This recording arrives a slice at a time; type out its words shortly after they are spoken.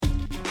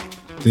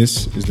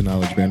This is the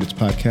Knowledge Bandits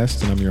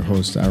podcast, and I'm your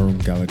host, Arum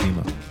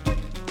Galadima.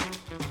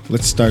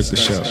 Let's start the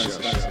show.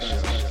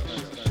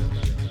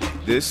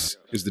 This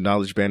is the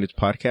Knowledge Bandits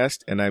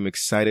podcast, and I'm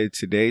excited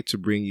today to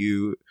bring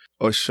you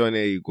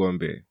Oshone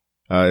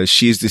Igwombe.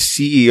 She is the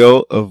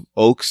CEO of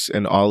Oaks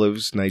and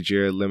Olives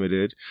Nigeria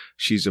Limited.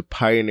 She's a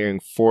pioneering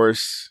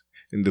force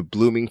in the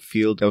blooming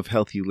field of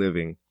healthy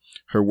living.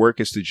 Her work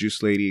as the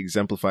juice lady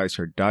exemplifies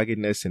her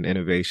doggedness and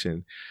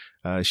innovation.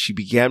 She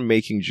began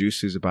making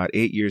juices about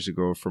 8 years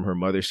ago from her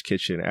mother's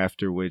kitchen,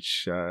 after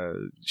which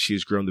she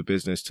has grown the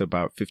business to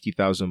about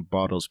 50,000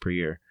 bottles per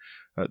year.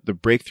 The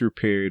breakthrough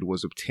period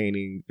was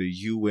obtaining the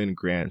UWin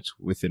grant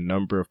with a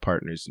number of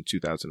partners in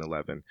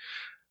 2011.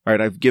 All right,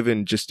 I've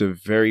given just a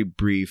very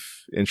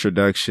brief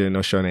introduction,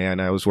 Oshone,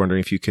 and I was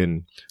wondering if you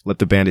can let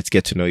the bandits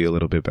get to know you a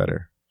little bit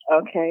better.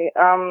 Okay,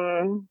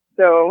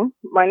 so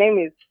my name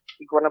is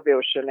Igwombe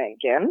Oshone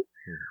again.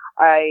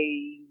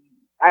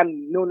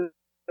 I'm known as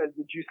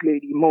the juice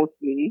lady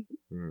mostly.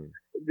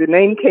 The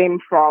name came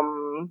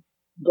from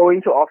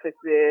going to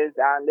offices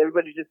and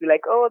everybody just be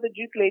like, oh, the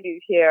juice lady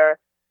is here.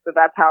 So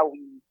that's how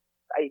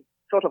I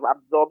sort of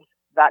absorbed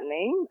that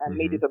name and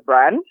made it a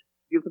brand,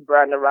 built a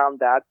brand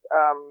around that.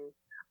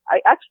 I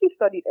actually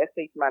studied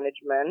estate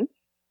management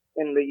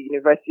in the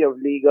University of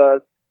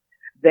Lagos.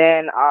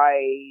 Then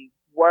I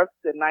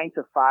worked a 9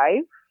 to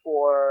 5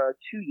 for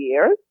 2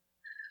 years,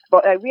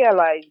 but I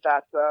realized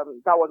that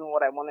that wasn't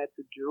what I wanted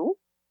to do.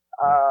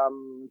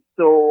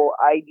 So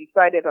I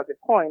decided at a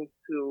point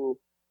to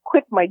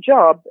quit my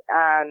job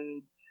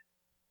and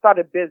start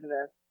a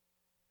business.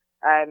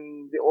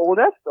 I'm the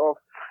oldest of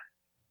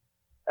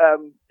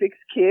 6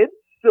 kids,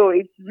 so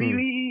it's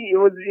really it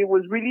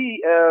was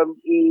really a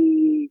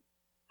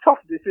tough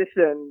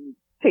decision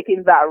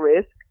taking that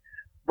risk,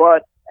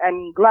 but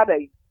I'm glad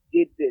I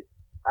did it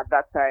at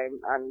that time,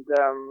 and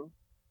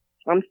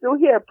I'm still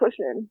here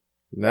pushing.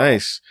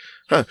 Nice.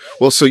 Huh.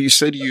 Well, so you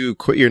said you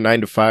quit your 9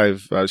 to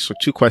 5. So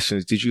 2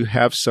 questions. Did you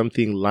have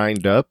something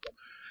lined up?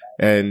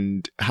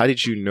 And how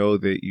did you know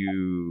that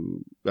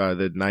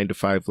the 9 to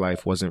 5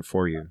 life wasn't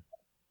for you?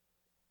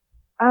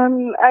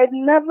 I'd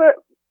never,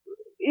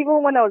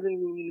 even when I was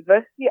in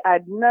university,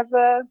 I'd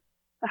never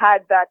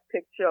had that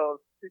picture of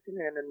sitting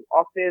in an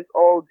office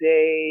all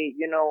day,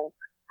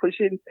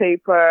 pushing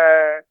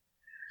paper.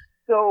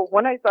 So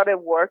when I started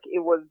work, it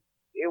was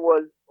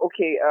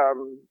okay,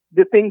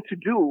 the thing to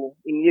do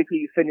immediately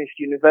you finished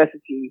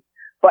university.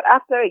 But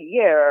after a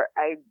year,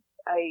 I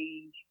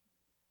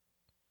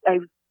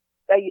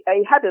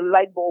had a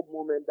light bulb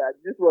moment that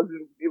it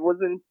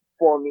wasn't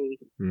for me.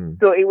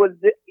 So it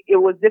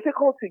was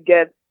difficult to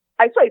get.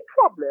 I saw a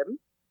problem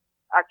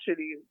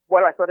actually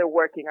while I started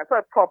working. I saw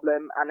a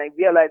problem and I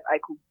realized I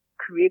could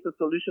create a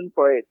solution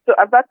for it. So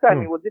at that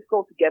time, it was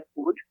difficult to get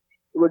food.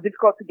 It was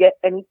difficult to get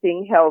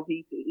anything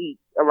healthy to eat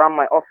around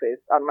my office,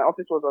 and my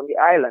office was on the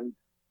island.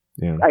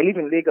 Yeah. I live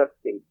in Lagos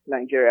State,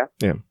 Nigeria.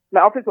 Yeah.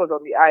 My office was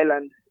on the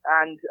island,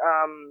 and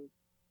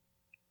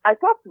I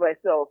thought to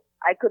myself,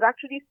 I could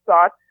actually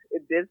start a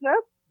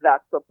business that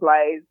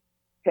supplies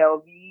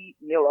healthy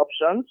meal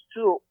options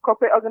to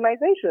corporate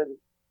organizations,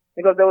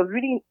 because there was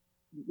really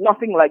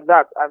nothing like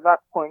that at that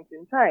point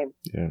in time.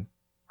 Yeah.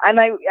 And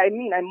I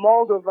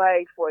mulled over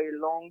it for a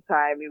long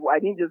time. I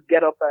didn't just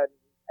get up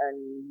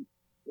and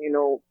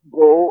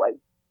go. I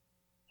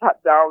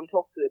sat down,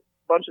 talked to a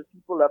bunch of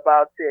people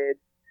about it.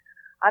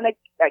 And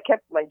I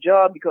kept my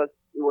job because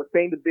it was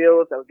paying the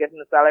bills. I was getting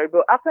a salary.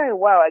 But after a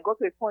while, I got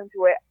to a point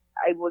where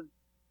I was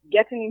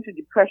getting into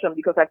depression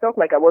because I felt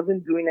like I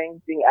wasn't doing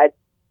anything. I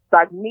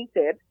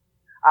stagnated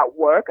at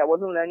work. I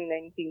wasn't learning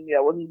anything new.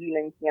 I wasn't doing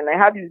anything. And I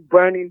had this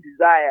burning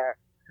desire.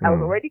 I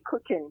was already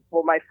cooking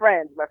for my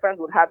friends. My friends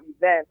would have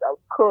events. I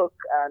would cook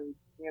and,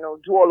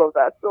 do all of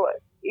that. So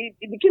it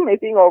became a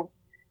thing of,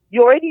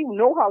 you already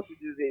know how to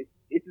do this.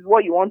 This is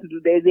what you want to do.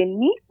 There's a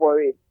need for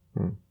it.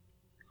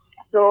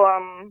 So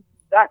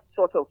that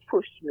sort of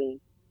pushed me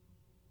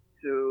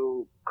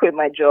to quit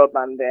my job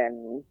and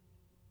then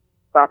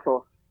start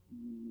off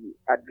the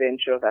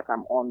adventure that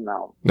I'm on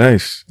now.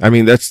 Nice. I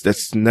mean,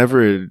 that's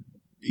never an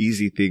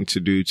easy thing to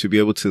do, to be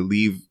able to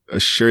leave a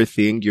sure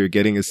thing, you're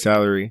getting a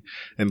salary,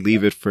 and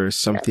leave it for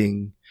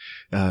something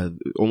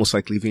almost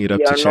like leaving it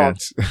up to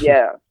chance.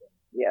 Yes.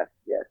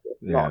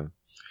 Yeah.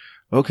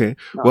 Okay.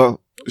 No.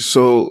 Well,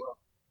 so,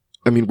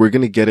 I mean, we're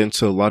going to get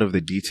into a lot of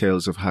the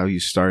details of how you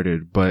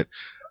started, but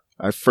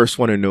I first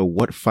want to know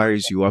what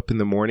fires you up in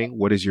the morning.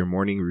 What is your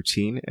morning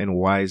routine, and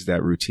why is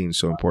that routine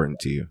so important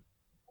to you?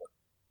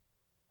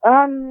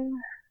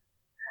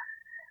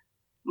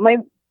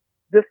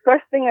 The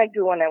first thing I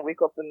do when I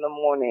wake up in the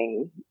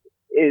morning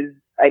is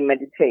I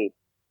meditate.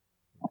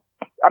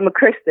 I'm a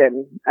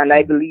Christian, and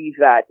I believe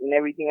that in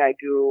everything I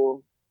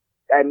do,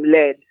 I'm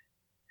led.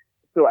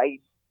 So I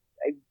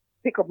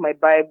pick up my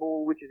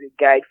Bible, which is a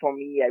guide for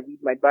me. I read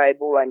my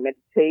Bible. I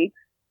meditate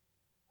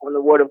on the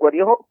Word of God.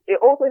 It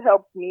also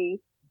helps me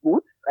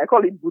boot. I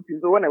call it booting.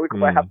 So when I wake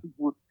up, I have to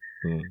boot.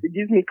 It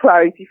gives me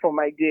clarity for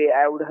my day.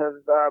 I would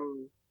have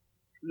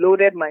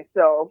loaded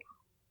myself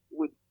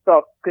with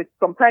stuff, because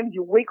sometimes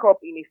you wake up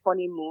in a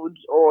funny mood,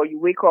 or you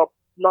wake up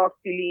not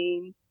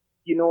feeling,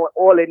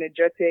 all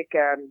energetic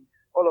and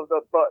all of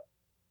that. But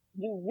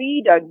you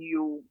read and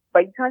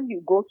by the time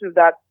you go through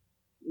that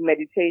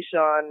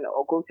meditation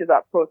or go through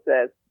that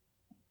process,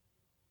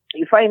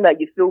 you find that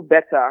you feel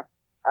better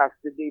as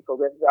the day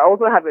progresses. I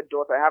also have a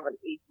daughter. I have an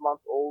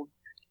 8-month-old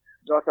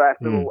daughter.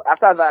 So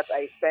after that,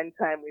 I spend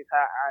time with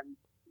her, and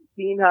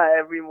seeing her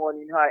every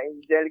morning, her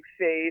angelic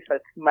face, her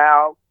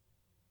smile,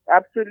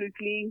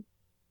 absolutely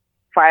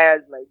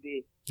fires my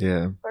day.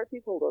 Yeah. Sorry,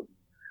 people don't.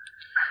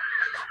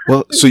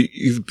 Well, so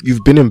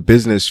you've been in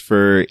business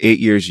for 8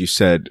 years, you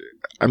said.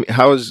 I mean,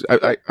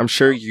 I'm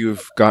sure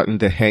you've gotten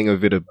the hang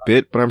of it a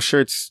bit, but I'm sure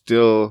it's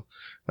still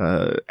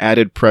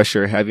added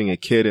pressure having a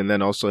kid and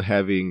then also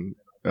having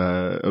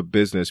a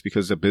business,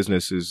 because a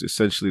business is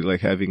essentially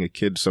like having a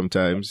kid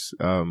sometimes.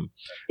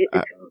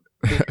 It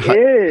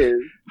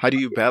is. How do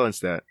you balance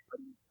that?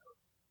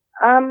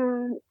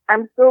 I'm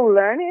still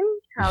learning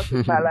how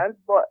to balance,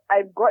 but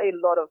I've got a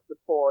lot of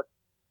support.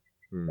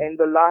 In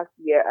the last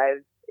year,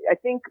 I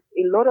think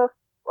a lot of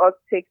us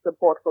take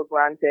support for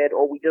granted,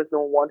 or we just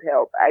don't want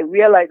help. I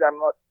realize I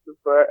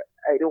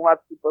don't have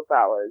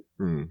superpowers.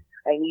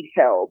 I need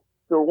help.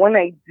 So when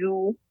I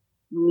do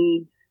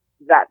need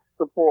that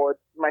support,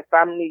 my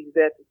family is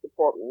there to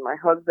support me. My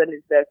husband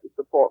is there to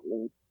support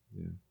me,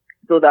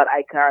 so that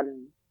I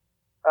can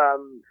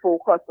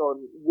focus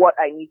on what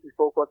I need to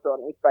focus on.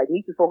 If I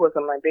need to focus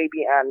on my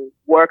baby and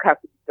work has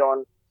to be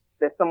done,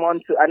 there's someone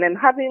to, and then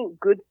having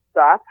good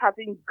staff,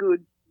 having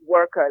good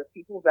workers,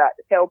 people that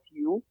help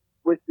you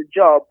with the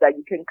job that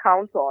you can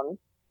count on,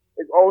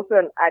 is also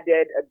an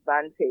added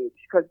advantage,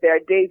 because there are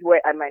days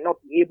where I might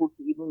not be able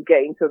to even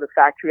get into the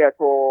factory at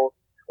all,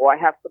 or I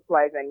have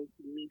supplies I need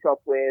to meet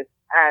up with,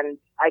 and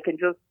I can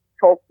just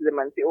talk to them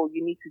and say, oh,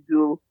 you need to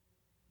do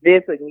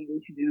this or you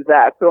need to do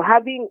that. So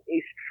having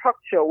a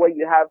structure where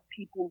you have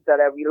people that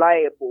are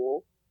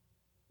reliable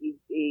is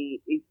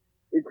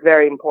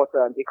very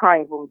important. It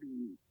can't even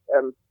be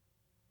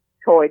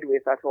toyed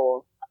with at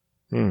all.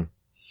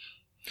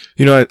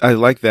 You know, I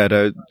like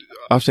that.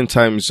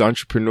 Oftentimes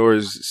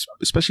entrepreneurs,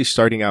 especially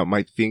starting out,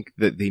 might think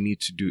that they need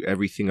to do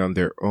everything on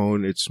their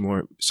own. It's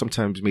more,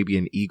 sometimes maybe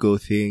an ego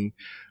thing.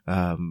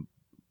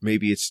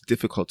 Maybe it's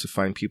difficult to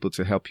find people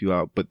to help you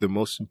out. But the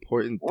most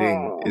important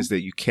thing is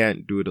that you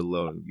can't do it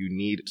alone. You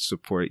need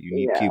support. You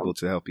need people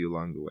to help you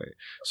along the way.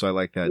 So I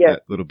like that,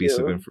 that little piece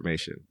of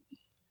information.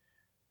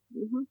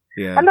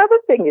 Yeah. Another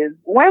thing is,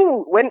 when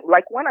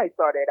I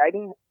started, I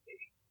didn't,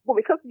 well,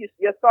 because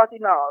you're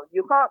starting out,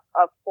 you can't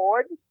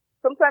afford.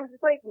 Sometimes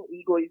it's like an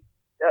ego.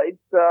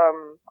 It's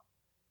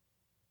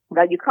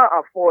that you can't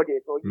afford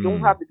it, or you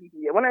don't have the people.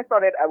 When I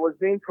started, I was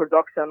doing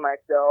production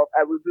myself.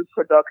 I would do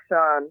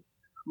production,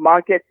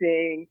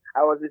 marketing.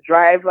 I was a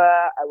driver.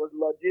 I was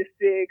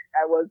logistics.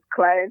 I was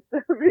client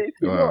service.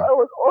 Wow.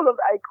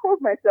 I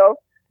called myself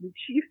the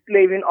chief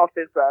slaving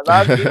officer.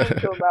 That's even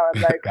until now.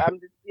 I'm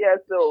the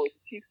CSO,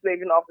 chief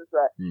slaving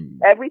officer.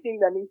 Everything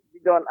that needs to be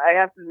done, I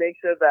have to make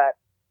sure that.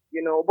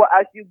 But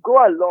as you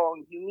go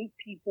along, you meet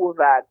people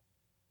that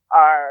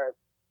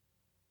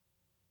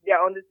they're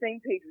on the same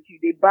page with you.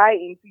 They buy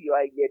into your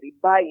idea. They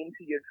buy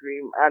into your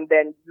dream. And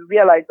then you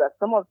realize that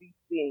some of these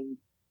things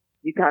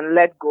you can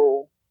let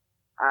go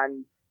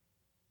and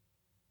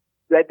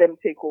let them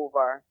take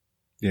over.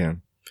 Yeah.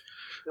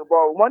 So,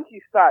 but once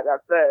you start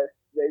at first,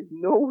 there's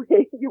no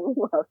way you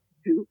will have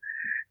to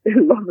do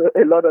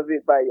a lot of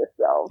it by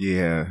yourself.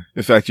 Yeah.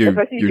 In fact,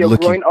 especially if you're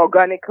growing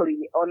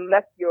organically,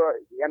 unless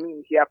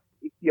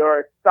if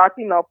you're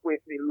starting up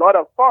with a lot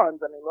of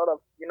funds and a lot of,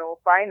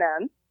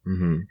 finance,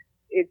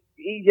 it's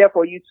easier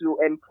for you to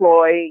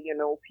employ,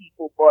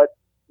 people. But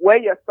where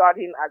you're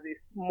starting as a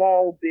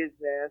small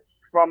business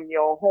from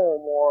your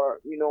home or,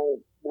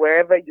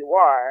 wherever you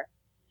are,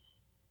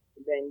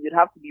 then you'd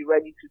have to be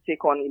ready to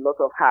take on a lot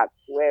of hats,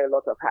 wear a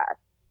lot of hats.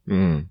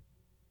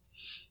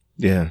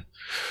 Yeah.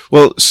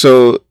 Well,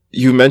 so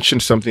you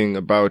mentioned something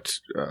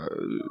about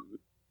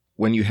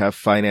when you have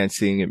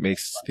financing, it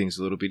makes things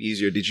a little bit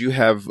easier. Did you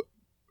have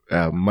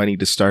money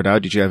to start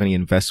out? Did you have any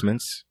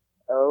investments?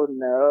 Oh,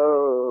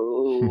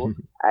 no.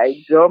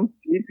 I jumped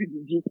into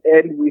the deep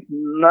end with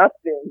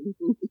nothing.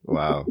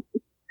 Wow.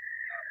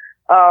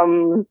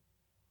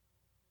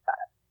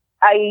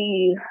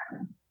 I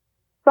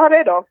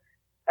started off,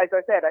 as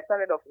I said,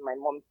 in my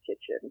mom's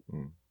kitchen.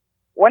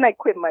 When I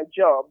quit my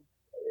job,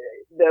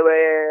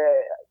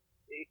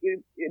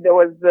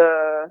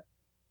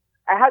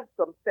 I had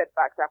some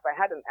setbacks after I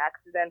had an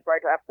accident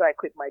right after I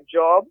quit my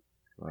job.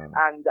 Wow.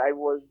 And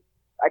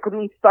I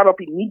couldn't start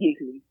up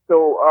immediately.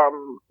 So,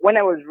 when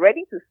I was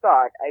ready to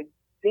start, I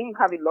didn't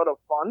have a lot of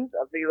funds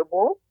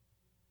available.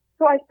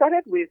 So I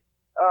started with,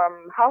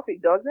 half a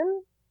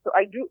dozen. So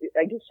I do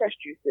fresh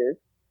juices,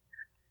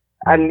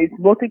 and it's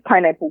mostly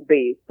pineapple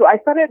based. So I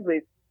started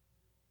with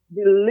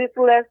the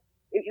littlest,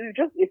 it was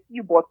just a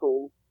few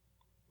bottles.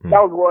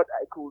 That was what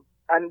I could.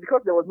 And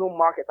because there was no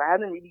market, I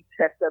hadn't really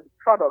tested the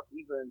product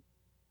even.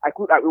 It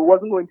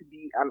wasn't going to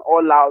be an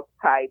all-out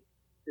type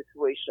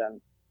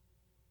situation.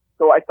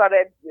 So I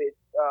started with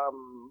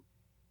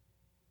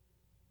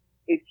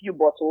a few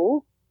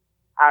bottles,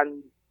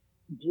 and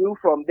due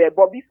from there.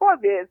 But before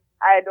this,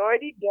 I'd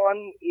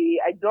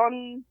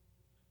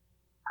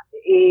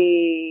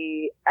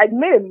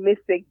made a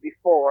mistake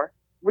before,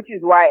 which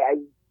is why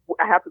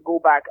I have to go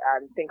back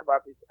and think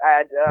about this.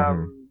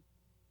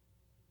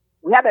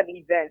 We had an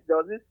event. There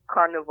was this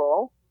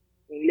carnival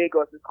in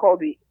Lagos. It's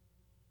called the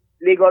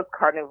Lagos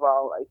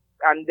Carnival.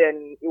 And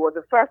then it was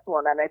the first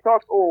one. And I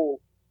thought, oh,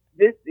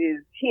 this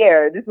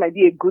might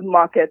be a good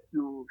market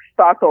to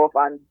start off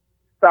and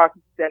start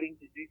selling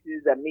the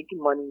juices and making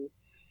money.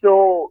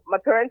 So my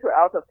parents were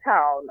out of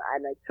town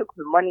and I took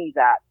the money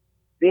that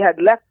they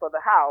had left for the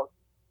house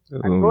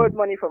and borrowed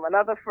money from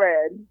another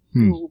friend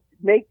to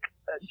make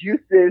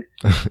juices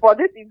for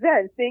this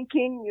event,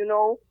 thinking,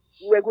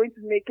 we're going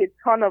to make a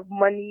ton of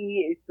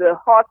money. It's a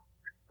hot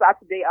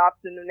Saturday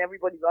afternoon.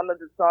 Everybody's under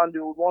the sun. They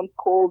would want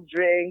cold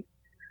drinks.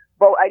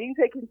 But I didn't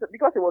take it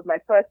because it was my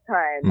first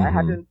time. I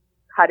hadn't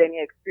had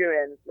any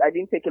experience. I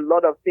didn't take a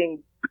lot of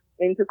things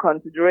into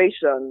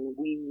consideration.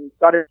 We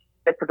started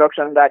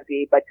production that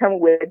day. By the time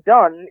we were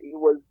done, it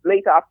was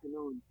late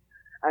afternoon.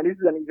 And this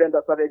is an event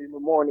that started in the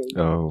morning.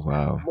 Oh,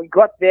 wow. We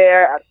got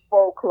there at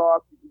 4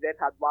 o'clock. The event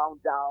had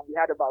wound down. We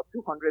had about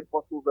 200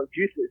 bottles of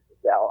juices to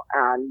sell.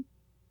 And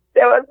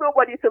there was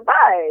nobody to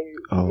buy.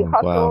 We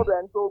hustled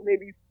and sold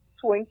maybe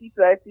 20,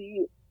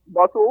 30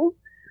 bottles.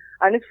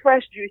 And it's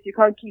fresh juice. You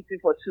can't keep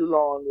it for too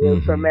long. It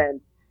will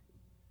ferment.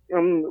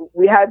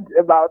 We had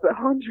about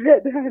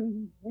 100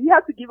 and we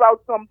had to give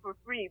out some for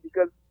free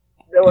because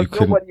there was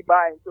nobody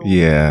buying. So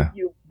if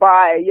you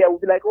buy, we'll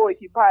be like, oh, if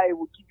you buy,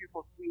 we'll give you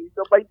for free.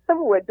 So by the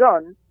time we were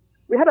done,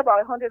 we had about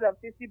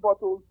 150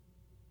 bottles,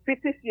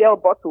 50 cl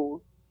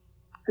bottles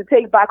to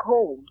take back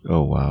home.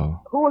 Oh,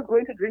 wow. Who was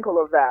going to drink all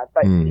of that?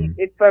 But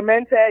it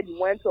fermented, it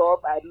went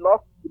up. I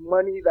lost the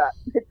money that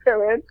the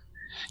parents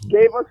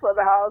gave us for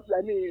the house.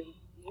 I mean,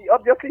 we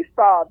obviously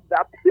starved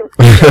that period.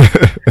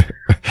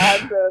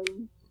 And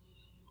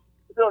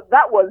so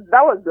that was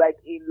like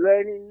it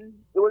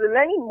was a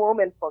learning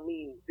moment for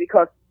me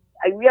because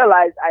I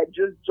realized I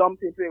just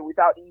jumped into it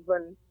without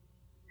even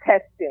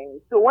testing.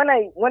 So when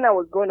I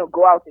was going to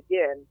go out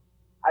again,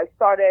 I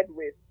started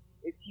with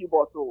a few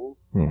bottles.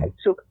 I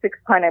took 6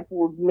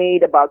 pineapples,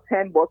 made about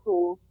 10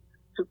 bottles,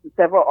 took to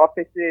several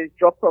offices,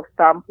 dropped off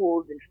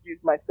samples,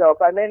 introduced myself,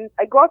 and then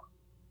I got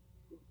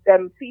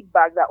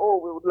feedback that,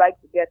 oh, we would like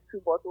to get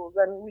 2 bottles,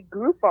 and we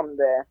grew from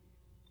there.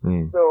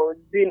 So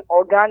it's been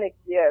organic,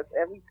 yes,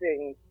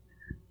 everything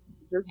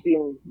just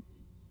been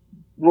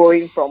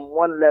growing from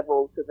one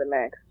level to the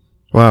next.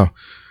 Wow.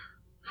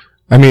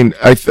 I mean,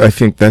 I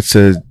think that's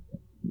a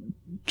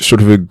sort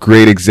of a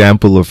great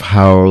example of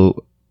how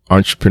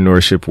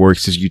entrepreneurship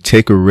works is you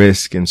take a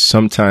risk and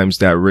sometimes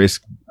that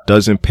risk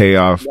doesn't pay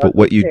off, but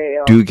what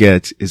you do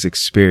get is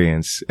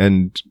experience.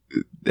 And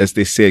as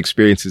they say,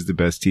 experience is the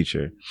best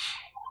teacher.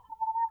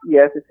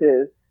 Yes, it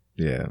is.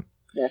 Yeah.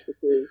 Yes, it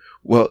is.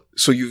 Well,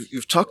 so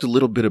you've talked a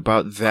little bit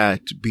about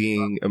that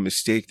being a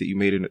mistake that you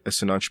made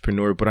as an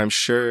entrepreneur, but I'm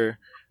sure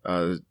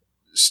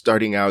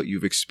starting out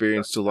you've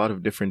experienced a lot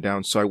of different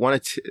downs. So I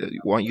want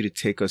you to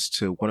take us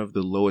to one of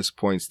the lowest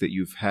points that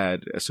you've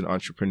had as an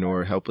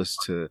entrepreneur. Help us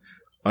to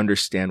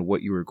understand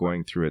what you were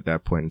going through at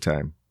that point in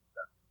time.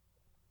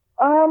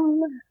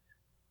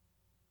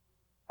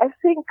 I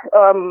think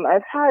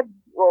I've had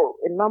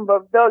a number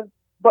of those,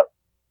 but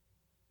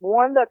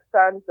one that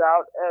stands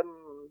out.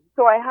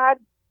 So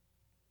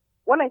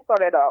when I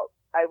started out,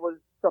 I was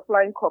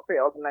supplying corporate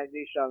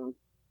organizations.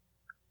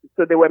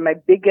 So they were my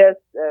biggest,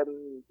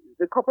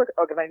 the corporate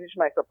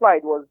organization I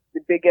supplied was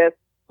the biggest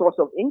source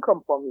of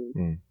income for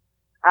me.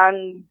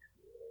 And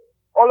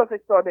all of a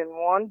sudden,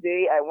 one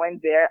day I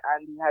went there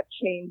and we had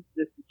changed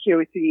the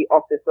security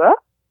officer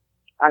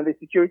and the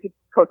security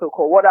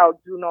protocol. What I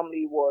would do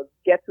normally was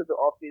get to the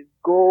office,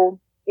 go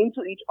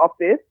into each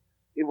office.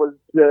 It was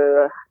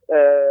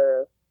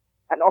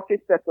an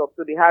office setup,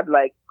 so they had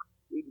like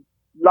a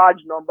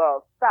large number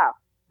of staff.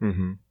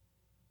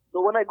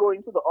 So when I go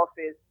into the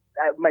office,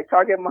 my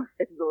target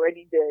market is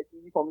already there. It's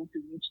easy for me to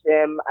reach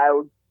them. I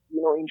would,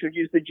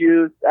 introduce the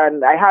juice,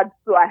 and I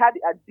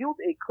built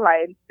a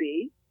client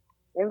base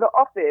in the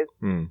office.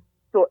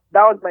 So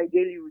that was my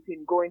daily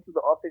routine: going to the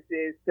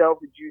offices, sell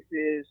the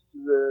juices to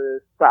the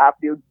staff.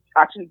 They would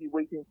actually be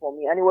waiting for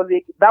me, and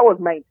that was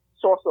my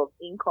source of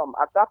income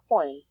at that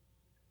point.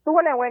 So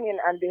when I went in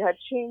and they had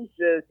changed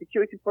the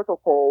security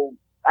protocol,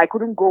 I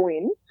couldn't go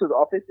in to the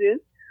offices.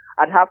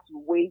 I'd have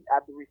to wait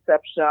at the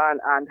reception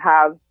and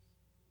have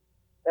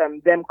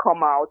them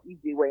come out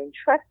if they were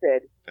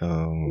interested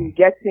in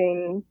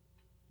getting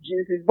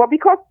juices. But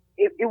because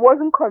it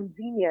wasn't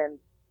convenient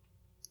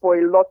for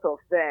a lot of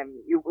them,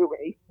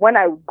 when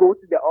I would go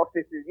to the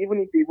offices, even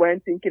if they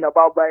weren't thinking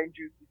about buying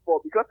juice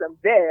before, because I'm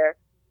there,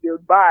 they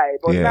would buy.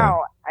 But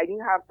now I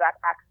didn't have that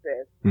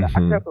access. The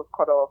access was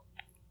cut off.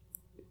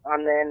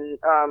 And then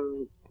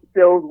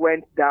sales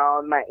went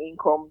down. My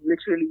income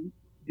literally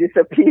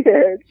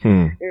disappeared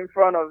in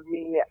front of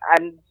me,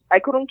 and I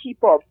couldn't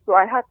keep up. So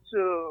I had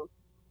to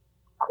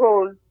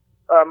close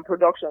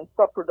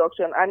stop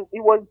production. And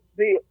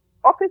the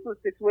office was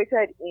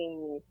situated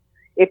in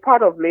a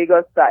part of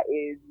Lagos that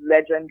is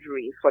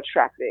legendary for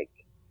traffic.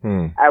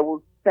 I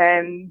will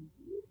spend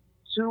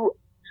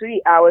 2-3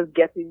 hours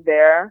getting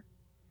there,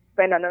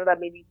 spend another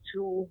maybe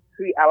 2-3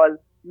 hours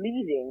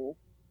leaving.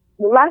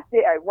 The last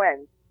day I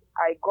went,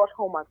 I got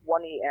home at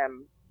 1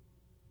 a.m.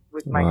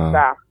 with my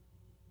staff.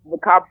 The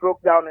car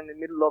broke down in the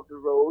middle of the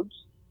road,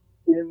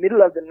 in the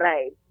middle of the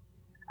night,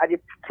 at a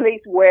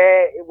place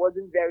where it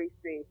wasn't very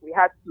safe.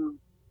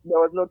 There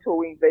was no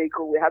towing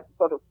vehicle. We had to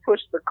sort of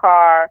push the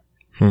car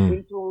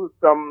into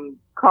some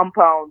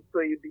compound so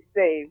you'd be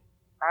safe.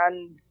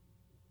 And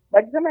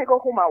by the time I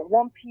got home at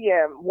 1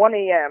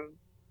 a.m.,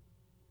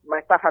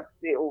 my staff had to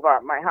stay over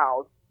at my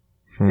house.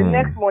 The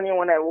next morning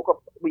when I woke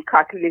up, we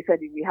calculated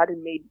we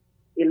hadn't made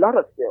a lot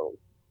of sales.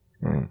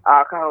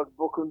 Our car was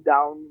broken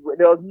down.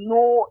 There was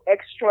no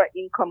extra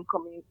income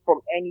coming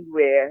from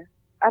anywhere.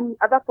 And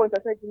at that point,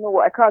 I said, you know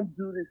what, I can't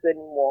do this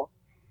anymore.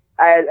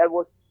 I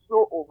was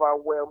so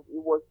overwhelmed.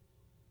 It was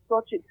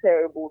such a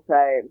terrible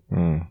time.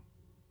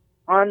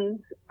 And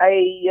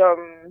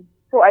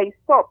so I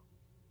stopped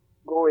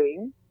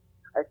going.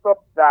 I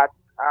stopped that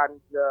and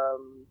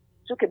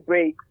took a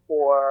break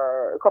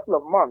for a couple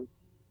of months.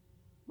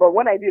 But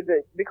when I did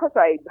it, because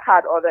I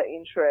had other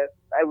interests,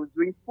 I was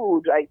doing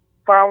food. I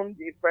found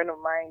a friend of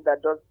mine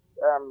that does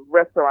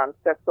restaurants,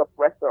 sets up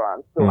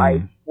restaurants. So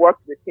I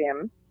worked with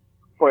him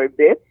for a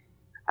bit.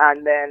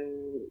 And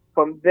then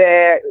from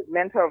there, a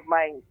mentor of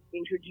mine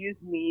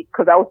introduced me,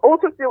 because I was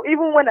also still,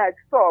 even when I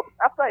stopped,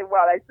 after a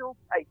while, I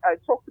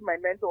talked to my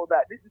mentor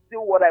that this is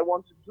still what I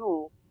want to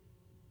do.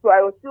 So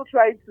I was still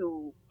trying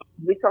to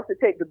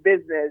resuscitate the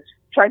business,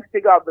 trying to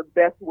figure out the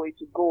best way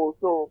to go.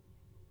 So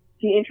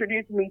he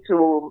introduced me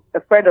to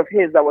a friend of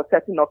his that was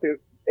setting up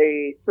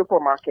a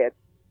supermarket.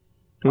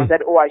 I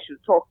said, I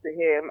should talk to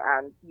him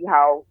and see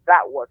how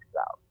that works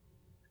out.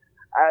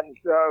 And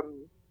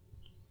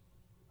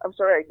I'm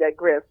sorry, I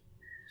digress.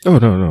 Oh,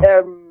 no.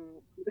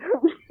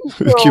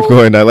 So keep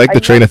going. I like the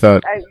train of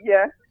thought.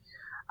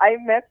 I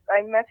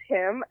met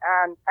him,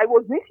 and I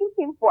was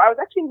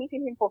actually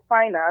meeting him for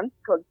finance,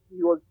 because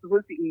he was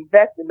supposed to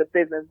invest in the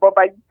business. But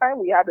by the time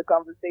we had the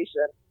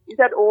conversation, he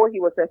said, he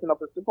was setting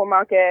up a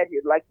supermarket.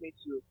 He'd like me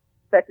to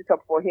set it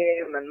up for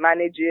him and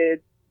manage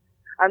it.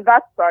 And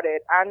that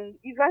started. And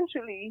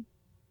eventually,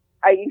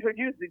 I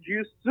introduced the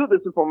juice to the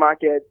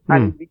supermarket,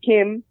 and it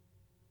became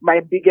my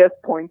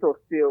biggest point of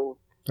sale.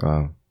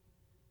 Wow.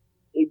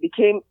 It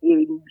became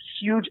a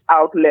huge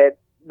outlet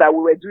that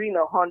we were doing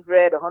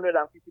 100,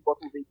 150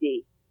 bottles a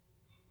day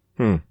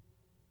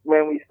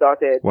when we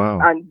started. Wow.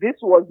 And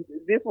this was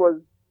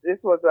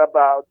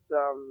about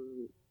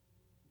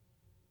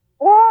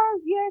 4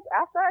 years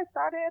after I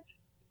started.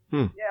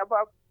 Yeah,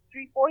 about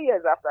 3-4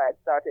 years after I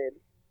started.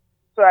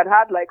 So I'd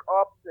had like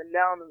ups and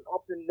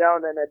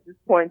down, and at this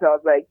point I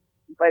was like,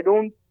 if I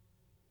don't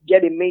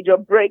get a major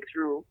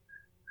breakthrough,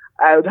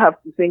 I would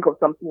have to think of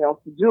something else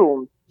to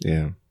do.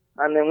 Yeah.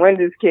 And then when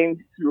this came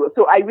through,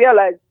 so I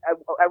realized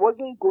I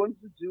wasn't going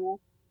to do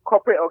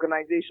corporate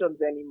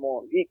organizations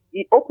anymore.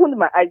 It opened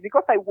my eyes,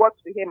 because I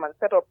worked with him and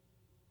set up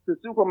the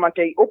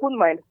supermarket. It opened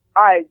my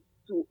eyes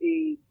to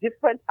a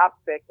different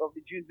aspect of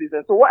the juice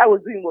business. So what I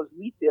was doing was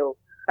retail.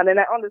 And then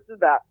I understood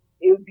that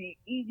it would be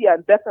easier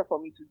and better for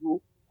me to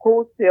do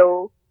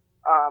wholesale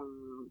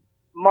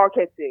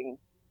marketing.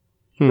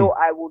 So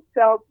I would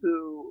sell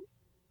to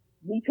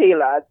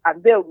retailers,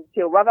 and they'll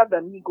retail, rather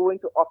than me going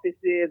to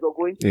offices or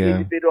going to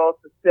individuals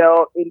to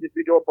sell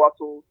individual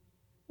bottles.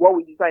 What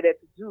we decided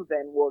to do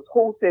then was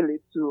wholesale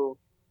it to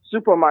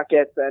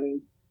supermarkets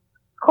and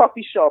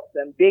coffee shops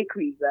and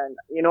bakeries and,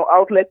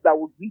 outlets that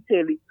would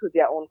retail it to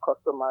their own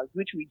customers,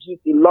 which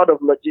reduced a lot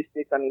of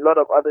logistics and a lot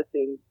of other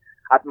things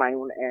at my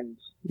own end.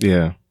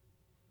 Yeah.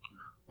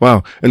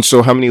 Wow. And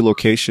so how many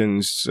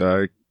locations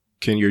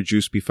can your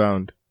juice be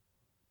found?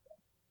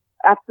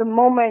 At the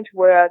moment,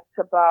 we're at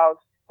about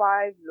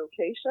 5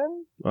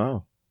 locations.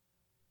 Wow.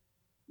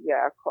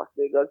 Yeah, across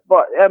Lagos.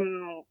 But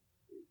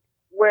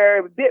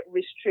we're a bit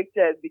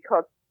restricted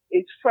because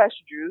it's fresh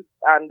juice,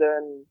 and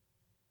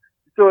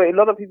so a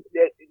lot of people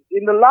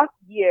in the last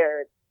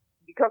year,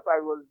 because I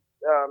was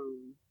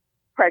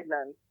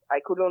pregnant, I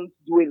couldn't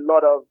do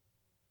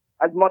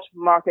as much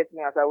marketing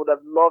as I would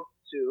have loved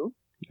to.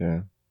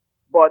 Yeah.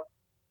 But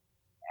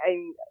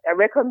I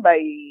reckon by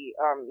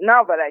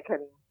now that I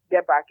can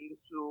get back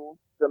into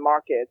the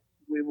market,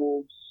 we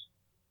will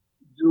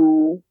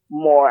do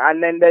more.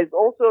 And then there's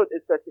also a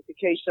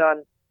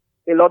certification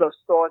a lot of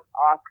stores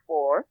ask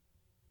for,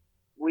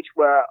 which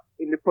we're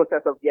in the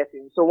process of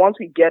getting. So once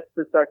we get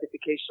the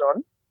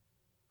certification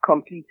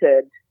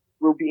completed,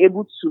 we'll be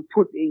able to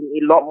put in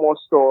a lot more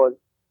stores.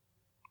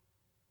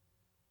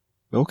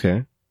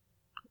 Okay.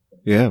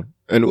 Yeah.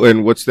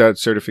 And what's that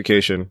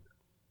certification?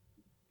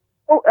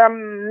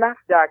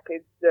 NAFDAC.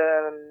 It's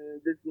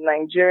this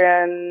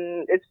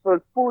Nigerian. It's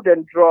for food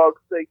and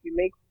drugs. So if you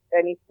make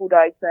any food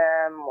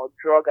item or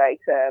drug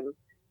item,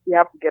 you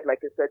have to get like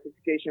a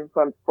certification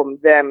from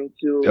them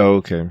to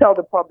tell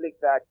the public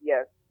that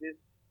yes, this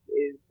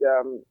is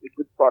a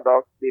good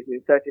product. They've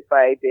been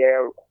certified.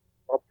 They're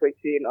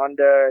operating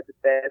under the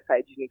best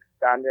hygienic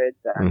standards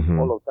and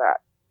all of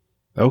that.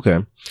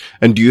 Okay.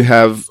 And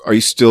are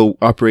you still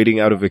operating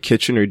out of a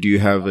kitchen, or do you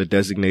have a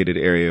designated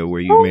area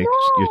where you make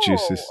your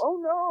juices? Oh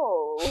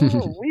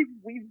no. We've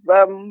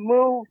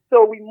moved.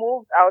 So we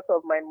moved out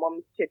of my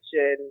mom's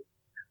kitchen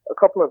a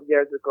couple of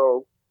years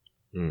ago.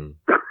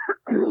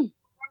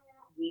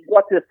 We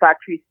got a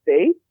factory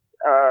space,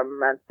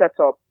 and set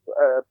up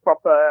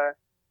proper.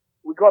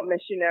 We got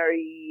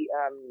machinery.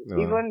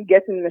 Even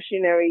getting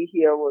machinery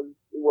here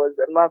was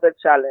another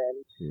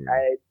challenge.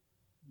 I'd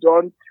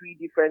done 3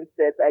 different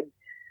sets. I'd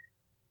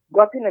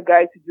gotten a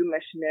guy to do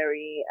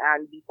machinery,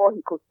 and before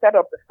he could set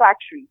up the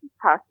factory, he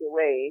passed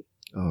away.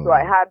 So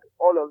I had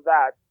all of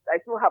that. I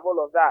still have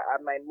all of that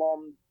at my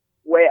mom's,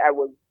 where I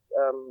was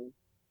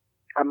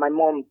at my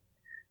mom's,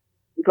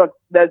 because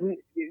there's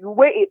the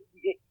way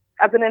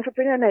as an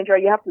entrepreneur in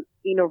Nigeria, you have to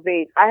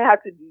innovate. I had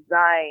to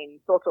design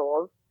sort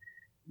of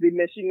the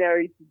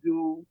machinery to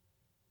do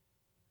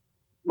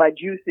my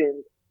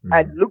juicing.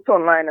 I looked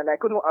online and I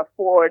couldn't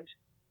afford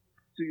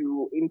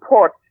to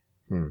import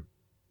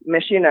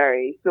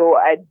machinery. So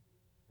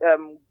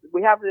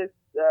we have this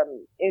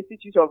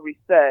Institute of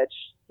Research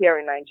here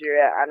in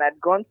Nigeria, and I'd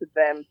gone to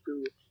them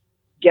to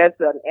get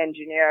an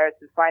engineer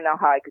to find out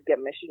how I could get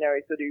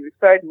machinery. So they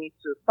referred me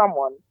to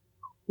someone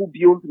who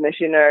builds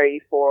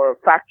machinery for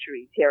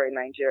factories here in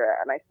Nigeria.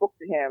 And I spoke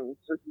to him.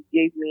 So he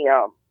gave me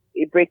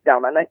a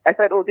breakdown. And I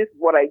said, oh, this is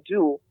what I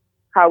do.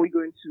 How are we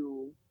going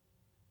to,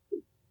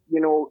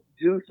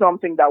 do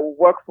something that will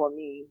work for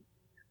me?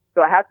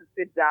 So I had to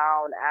sit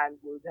down and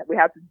we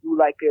had to do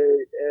like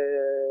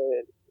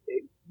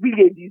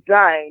really a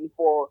design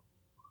for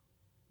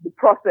the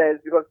process,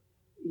 because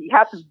he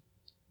had to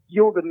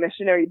build the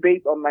machinery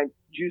based on my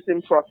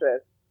juicing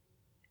process.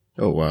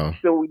 Oh, wow.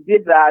 So we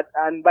did that.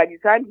 And by the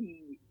time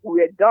we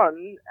were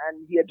done,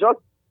 and he had just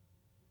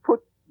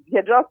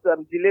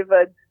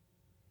delivered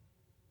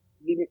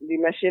the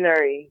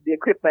machinery, the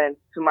equipment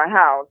to my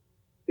house.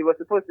 He was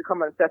supposed to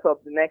come and set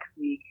up the next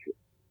week.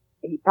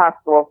 He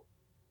passed off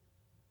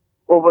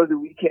over the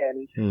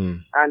weekend,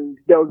 and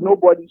there was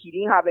nobody. He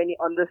didn't have any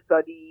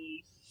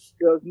understudy.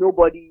 There was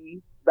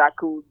nobody that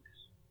could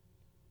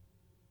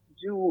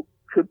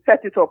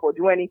set it up or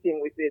do anything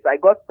with it. I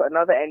got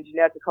another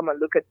engineer to come and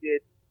look at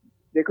it.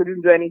 They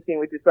couldn't do anything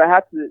with it, so I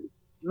had to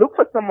look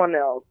for someone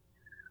else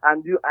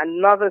and do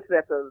another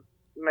set of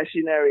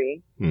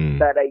machinery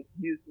that I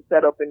used to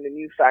set up in the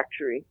new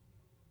factory.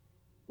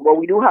 But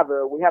we have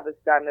a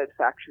standard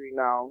factory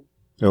now.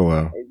 Oh,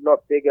 wow. It's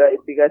not bigger,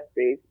 it's bigger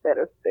space,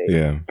 better space.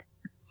 Yeah.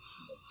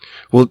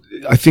 Well,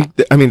 I think,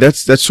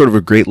 that's sort of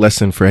a great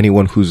lesson for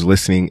anyone who's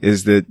listening,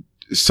 is that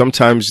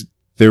sometimes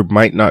there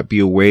might not be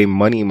a way.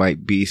 Money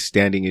might be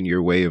standing in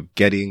your way of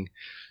getting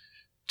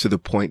to the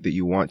point that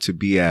you want to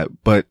be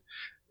at. But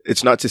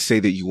it's not to say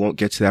that you won't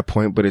get to that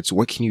point, but it's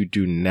what can you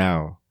do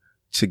now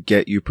to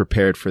get you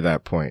prepared for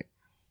that point?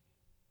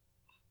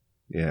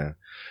 Yeah.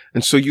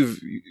 And so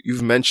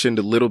you've mentioned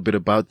a little bit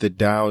about the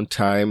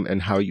downtime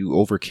and how you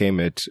overcame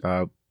it.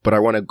 But I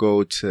want to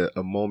go to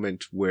a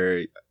moment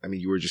where,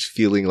 you were just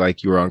feeling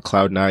like you were on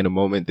cloud 9, a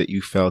moment that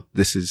you felt,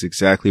 this is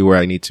exactly where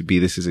I need to be.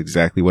 This is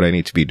exactly what I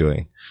need to be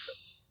doing.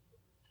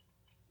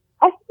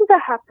 I think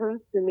that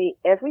happens to me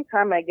every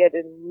time I get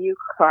a new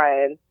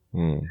client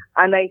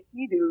and I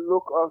see the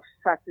look of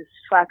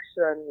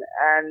satisfaction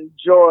and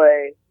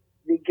joy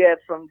they get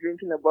from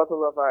drinking a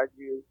bottle of our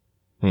juice.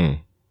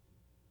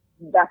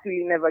 That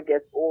really never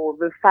gets old.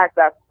 The fact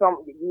that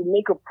you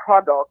make a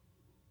product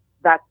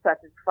that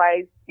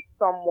satisfies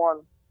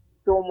someone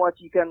so much,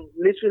 you can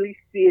literally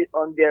see it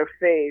on their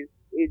face.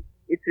 It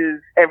is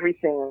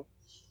everything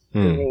to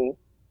me.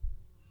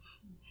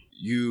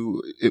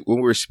 When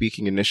we were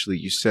speaking initially,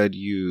 you said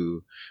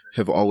you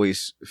have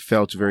always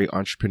felt very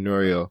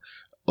entrepreneurial.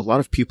 A lot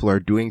of people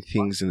are doing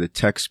things in the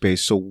tech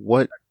space. So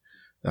what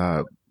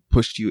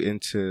pushed you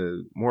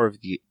into more of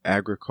the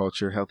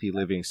agriculture, healthy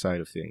living side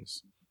of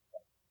things?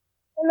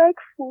 I like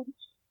food.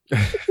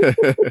 That's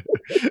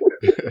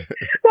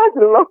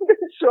the long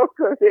and short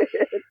of it.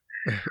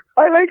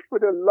 I like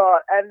food a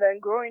lot. And then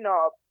growing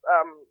up,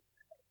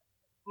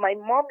 my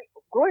mom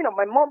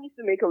used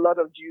to make a lot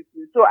of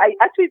juices. So I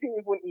actually didn't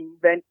even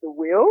invent the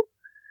wheel.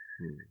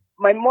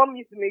 My mom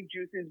used to make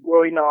juices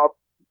growing up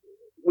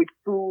with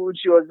food.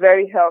 She was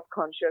very health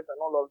conscious and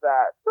all of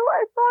that. So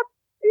I thought,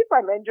 if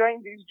I'm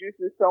enjoying these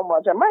juices so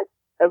much, I might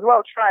as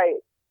well try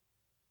it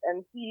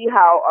and see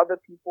how other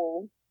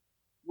people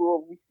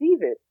will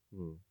receive it.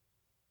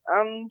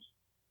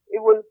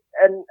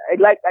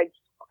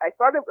 I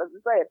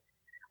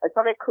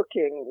started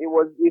cooking. It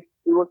was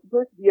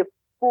supposed to be a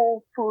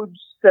full food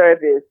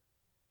service.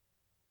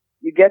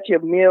 You get your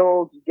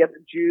meals, you get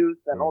the juice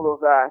and all of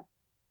that.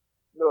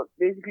 So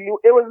basically,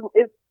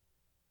 it's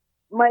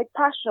my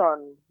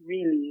passion,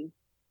 really.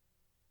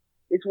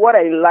 It's what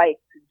I like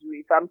to do.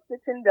 If I'm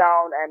sitting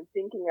down and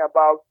thinking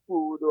about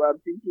food, or I'm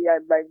thinking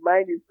my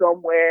mind is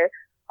somewhere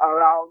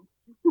around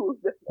food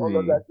and all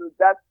of that. So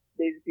that's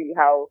basically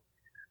how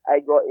I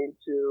got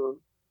into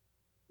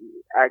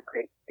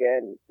agric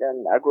and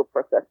agro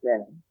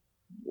processing.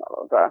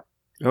 all of that.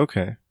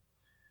 Okay.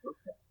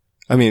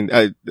 I mean,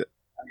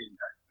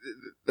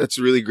 that's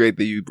really great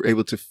that you were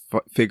able to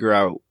figure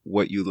out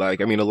what you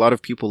like. I mean, a lot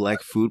of people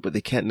like food, but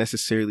they can't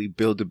necessarily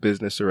build a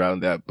business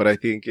around that. But I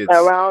think it's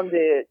around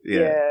it.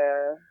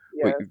 Yeah.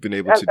 What you've been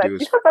able to do is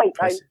because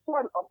I saw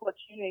an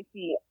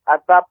opportunity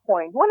at that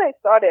point when I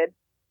started.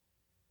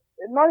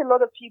 Not a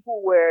lot of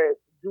people were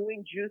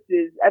doing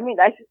juices. I mean,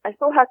 I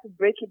still had to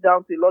break it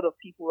down to a lot of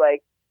people,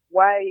 like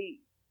why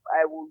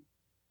I would,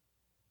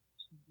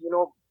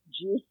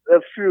 juice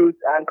a fruit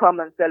and come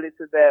and sell it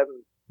to them.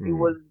 Mm.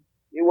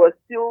 It was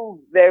still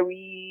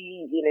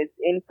very in its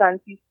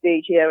infancy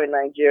stage here in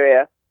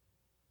Nigeria.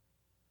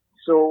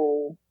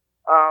 So,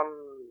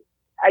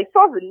 I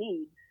saw the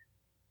need.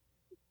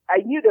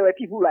 I knew there were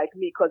people like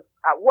me because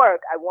at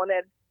work I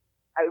wanted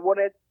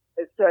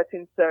a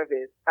certain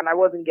service and I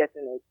wasn't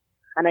getting it.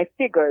 And I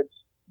figured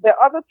there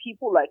are other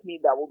people like me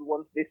that would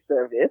want this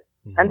service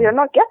and they're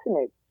not getting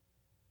it.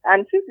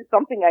 And since it's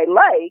something I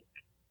like,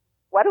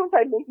 why don't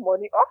I make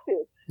money off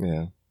it?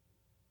 Yeah.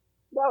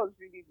 That was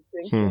really the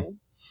thinking.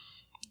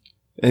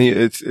 And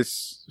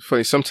it's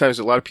funny. Sometimes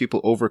a lot of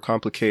people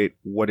overcomplicate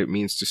what it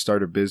means to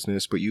start a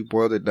business, but you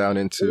boiled it down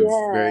into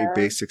very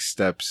basic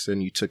steps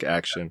and you took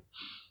action.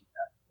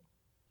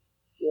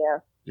 Yeah.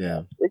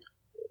 Yeah.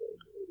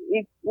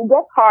 It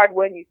gets hard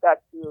when you start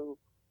to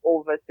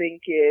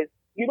overthink it.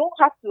 You don't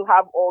have to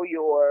have all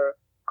your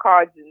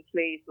cards in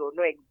place or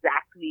know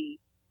exactly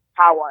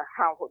how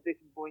this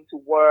is going to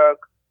work,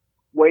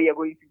 where you're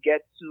going to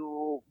get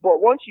to.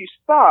 But once you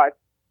start,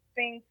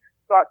 things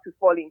start to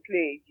fall in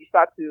place.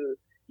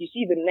 You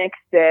see the next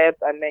step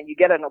and then you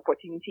get an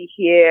opportunity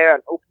here,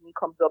 an opening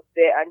comes up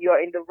there and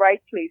you're in the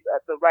right place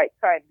at the right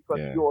time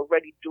because you're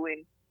already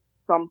doing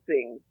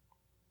something.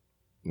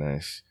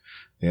 Nice.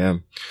 Yeah.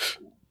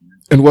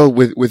 And well,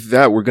 with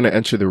that, we're going to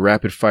enter the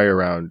rapid fire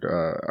round.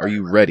 Are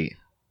you ready?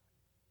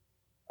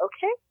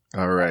 Okay.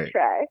 All right.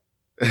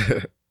 I'll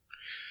try.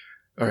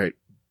 All right.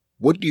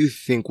 What do you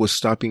think was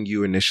stopping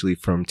you initially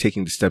from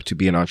taking the step to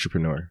be an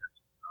entrepreneur?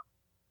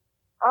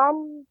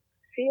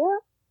 Fear.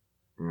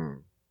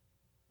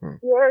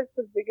 Fear is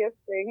the biggest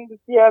thing. The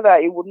fear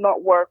that it would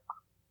not work.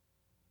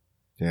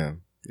 Yeah.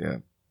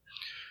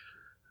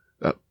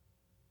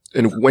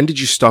 And when did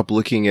you stop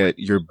looking at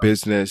your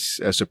business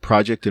as a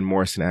project and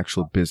more as an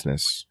actual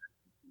business?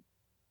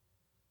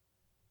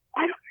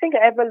 I don't think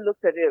I ever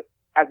looked at it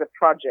as a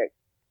project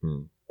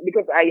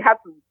because I had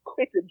to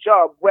quit a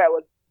job where I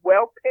was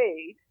well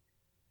paid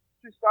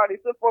to start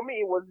it. So for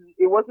me,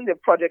 it wasn't a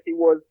project. It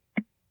was,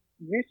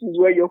 this is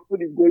where your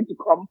food is going to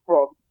come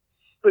from.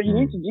 So you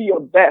need to do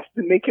your best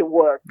to make it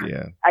work.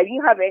 Yeah. I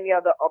didn't have any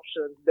other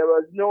options.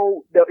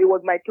 It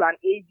was my plan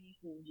A, B,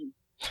 C,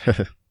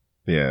 D.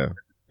 Yeah.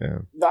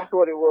 That's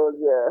what it was,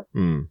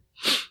 yeah.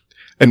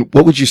 And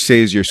what would you say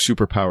is your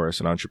superpower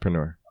as an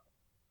entrepreneur?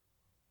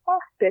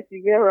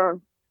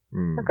 Perseverance.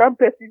 I can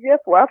persevere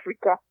for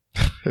Africa.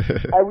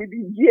 I will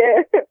be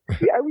here.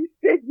 I will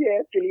stay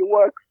here till it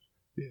works.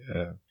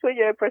 Yeah. So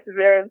yeah,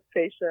 perseverance,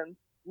 patience.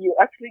 You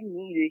actually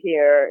need it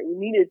here. You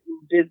need it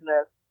in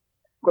business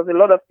because a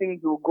lot of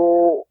things will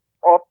go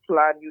off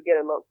plan. You get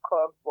a lot of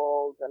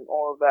curveballs and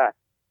all of that.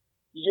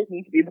 You just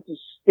need to be able to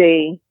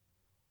stay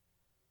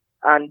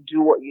and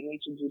do what you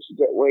need to do to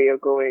get where you're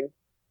going.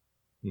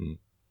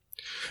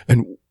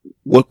 And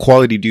what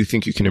quality do you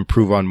think you can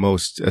improve on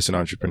most as an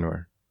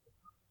entrepreneur?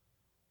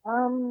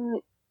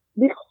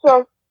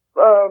 Because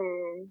of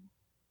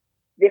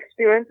the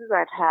experiences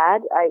I've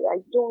had,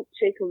 I don't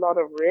take a lot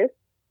of risks.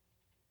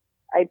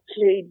 I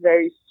played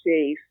very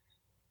safe,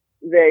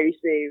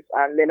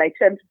 and then I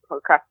tend to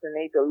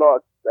procrastinate a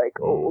lot. Like,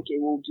 okay,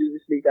 we'll do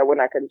this later when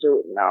I can do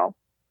it now.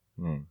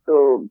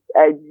 So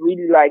I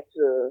really like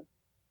to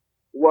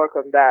work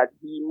on that,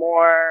 be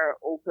more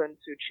open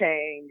to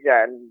change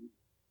and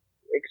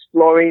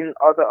exploring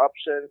other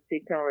options,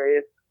 taking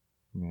risks.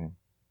 Yeah.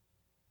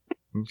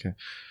 Okay.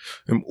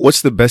 And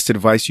what's the best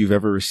advice you've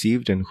ever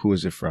received and who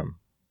is it from?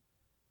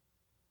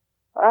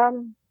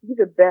 Be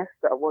the best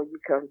at what you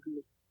can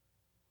do.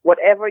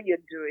 Whatever you're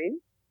doing,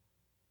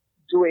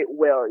 do it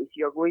well. If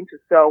you're going to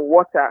sell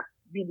water,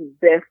 be the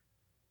best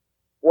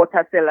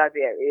water seller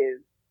there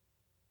is.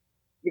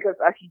 Because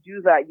as you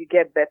do that, you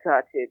get better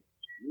at it.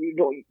 It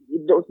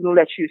don't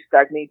let you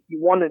stagnate.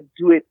 You want to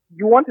do it.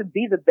 You want to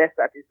be the best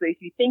at it. So if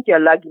you think you're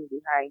lagging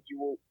behind, you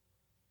will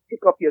pick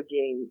up your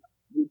game.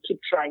 You keep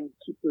trying,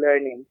 keep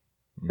learning.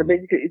 So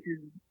basically, it is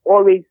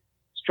always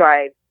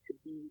strive to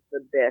be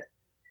the best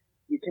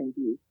you can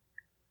be.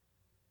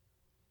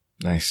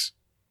 Nice.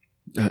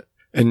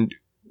 And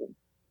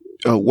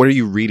what are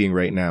you reading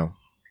right now?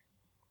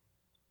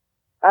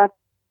 At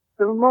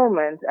the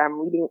moment, I'm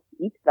reading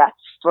Eat That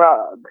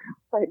Frog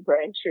by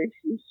Brian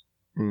Tracy.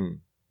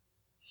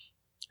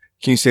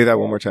 Can you say that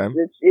one more time?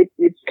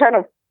 It's kind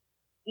of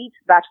Eat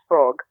That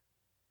Frog.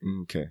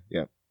 Okay.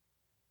 Yeah.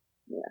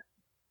 Yeah.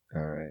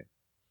 All right.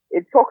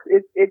 It's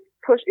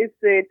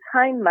a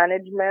time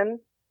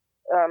management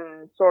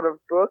sort of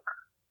book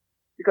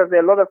because there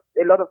are a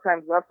lot of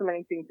times we have so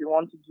many things we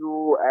want to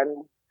do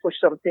and push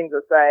some things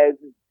aside,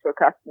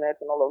 procrastinate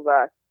and all of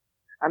that.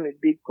 I'm a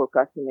big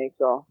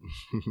procrastinator.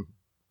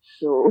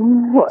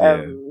 So,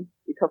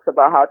 it talks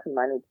about how to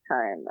manage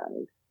time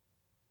and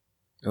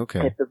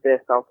get the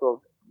best out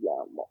of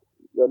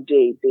your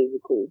day,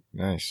 basically.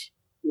 Nice.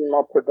 Be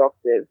more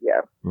productive,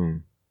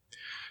 And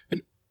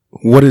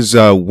what is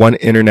one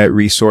internet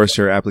resource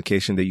or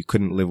application that you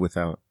couldn't live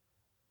without?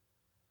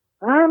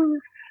 I'm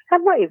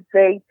not a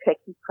very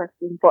techy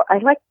person, but I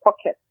like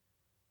Pocket.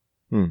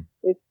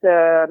 It's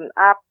an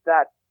app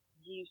that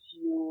gives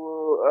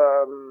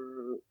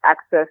you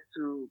access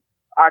to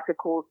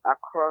articles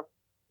across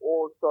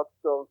all sorts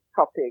of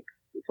topics.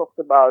 It talks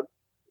about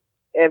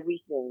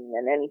everything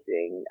and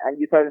anything, and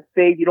you can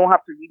save. You don't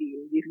have to read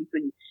it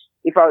immediately.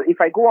 So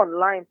if I go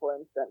online, for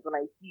instance,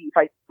 if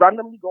I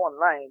randomly go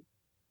online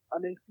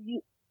and then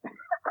see,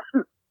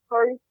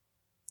 sorry.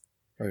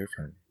 Oh, you're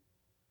fine.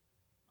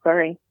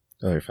 Sorry.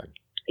 Oh, you're fine.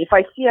 If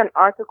I see an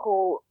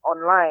article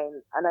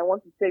online and I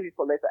want to save it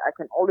for later, I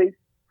can always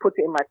put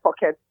it in my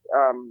Pocket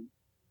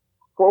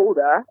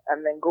folder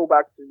and then go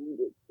back to read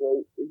it.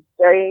 So it's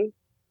very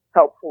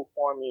helpful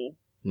for me.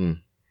 And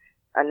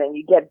then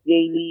you get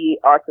daily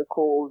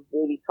articles,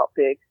 daily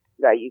topics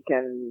that you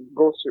can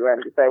go through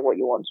and decide what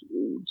you want to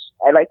read.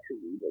 I like to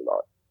read a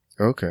lot.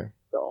 Okay.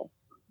 So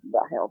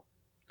that helps.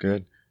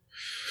 Good.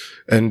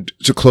 And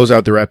to close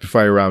out the rapid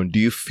fire round, do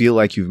you feel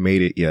like you've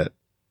made it yet?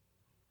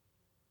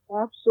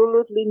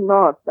 Absolutely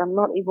not. I'm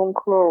not even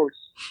close.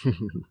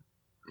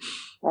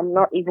 I'm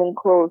not even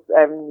close.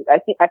 I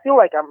actually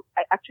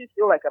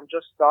feel like I'm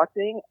just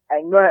starting.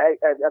 I know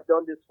I've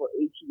done this for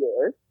 8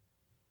 years,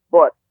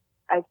 but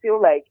I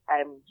feel like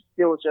I'm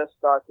still just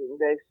starting.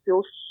 There's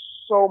still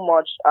so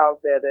much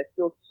out there. There's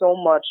still so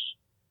much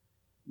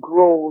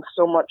growth,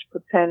 so much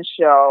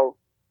potential,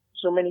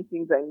 so many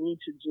things I need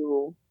to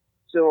do.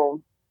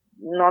 So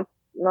not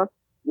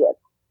yet.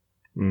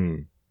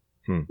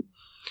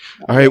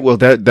 All right. Well,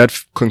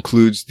 that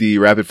concludes the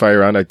rapid fire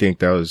round. I think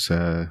that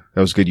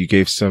was good. You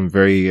gave some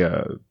very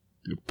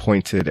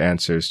pointed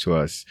answers to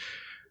us.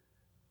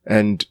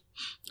 And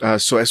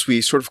so as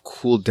we sort of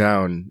cool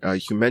down,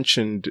 you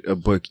mentioned a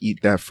book,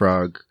 Eat That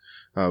Frog.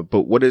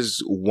 But what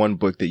is one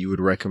book that you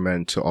would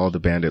recommend to all the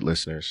Bandit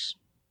listeners?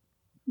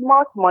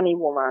 Smart Money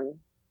Woman.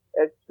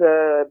 It's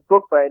a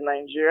book by a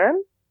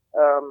Nigerian,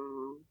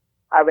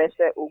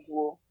 Arese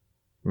Ogwu.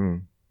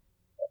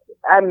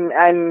 I'm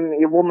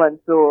a woman,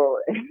 so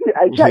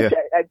I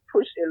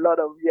push a lot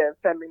of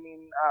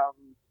feminine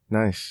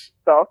nice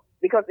stuff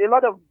because a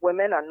lot of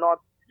women are not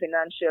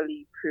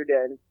financially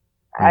prudent.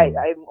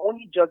 I'm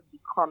only just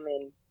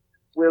becoming.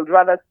 We'll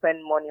rather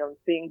spend money on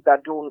things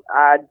that don't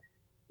add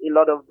a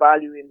lot of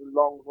value in the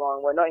long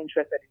run. We're not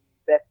interested in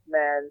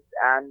investments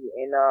and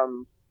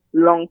in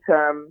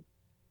long-term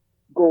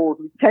goals.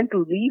 We tend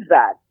to leave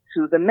that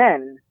to the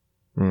men.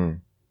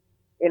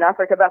 In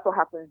Africa, that's what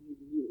happens.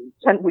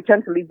 We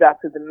tend to leave that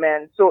to the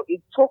men. So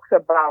it talks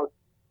about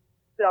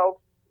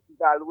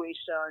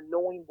self-evaluation,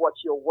 knowing what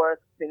you're worth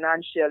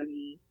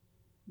financially,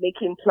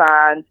 making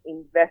plans,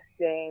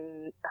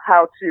 investing,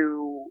 how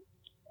to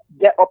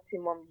get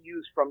optimum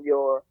use from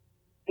your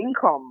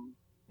income,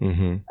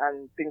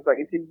 and things like.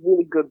 It's a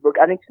really good book,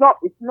 and it's not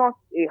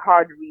a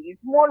hard read.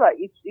 It's more like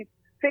it's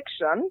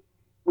fiction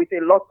with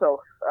a lot of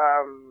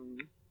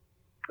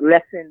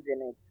lessons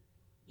in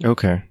it.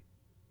 Okay.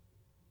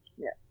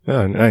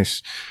 Oh,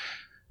 nice.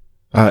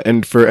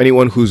 And for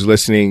anyone who's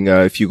listening,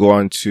 if you go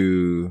on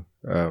to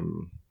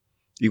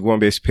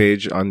Igwombe's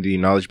page on the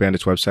Knowledge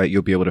Bandits website,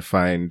 you'll be able to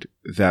find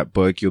that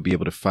book. You'll be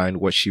able to find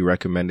what she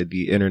recommended,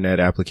 the internet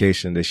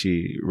application that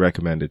she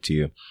recommended to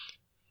you.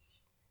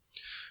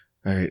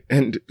 All right.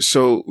 And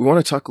so we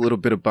want to talk a little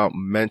bit about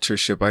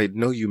mentorship. I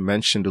know you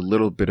mentioned a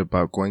little bit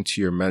about going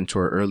to your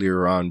mentor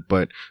earlier on,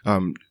 but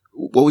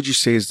what would you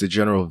say is the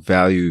general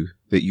value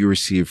that you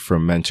receive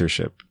from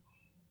mentorship?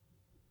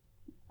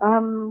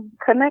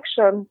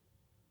 Connection.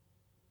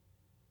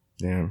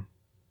 Yeah.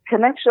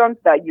 Connections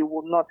that you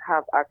will not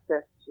have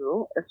access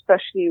to,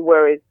 especially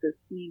where it's a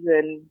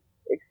seasoned,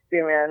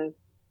 experienced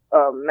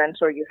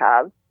mentor you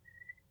have.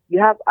 You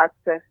have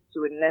access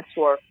to a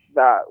network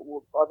that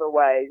would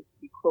otherwise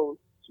be close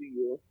to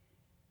you.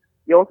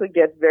 You also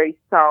get very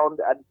sound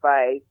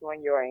advice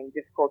when you're in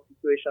difficult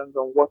situations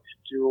on what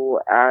to do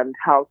and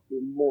how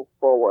to move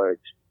forward.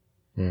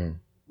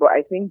 But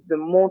I think the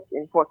most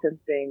important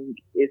thing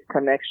is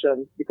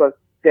connections, because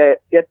there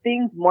are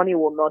things money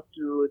will not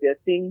do. There are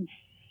things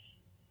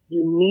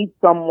you need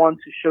someone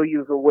to show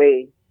you the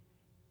way.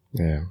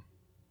 Yeah.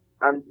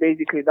 And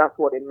basically that's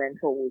what a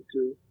mentor will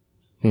do.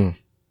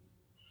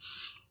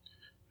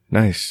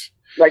 Nice.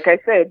 Like I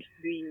said,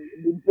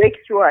 the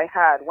breakthrough I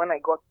had when I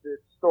got the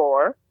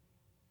store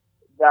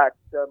that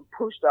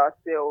pushed our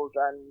sales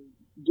and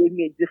gave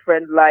me a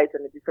different light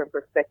and a different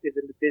perspective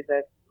in the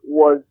business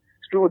was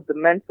through the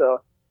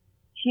mentor.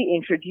 He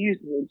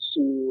introduced me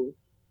to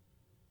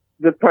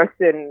the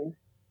person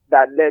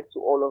that led to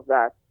all of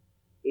that.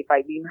 If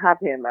I didn't have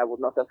him, I would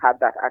not have had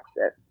that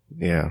access.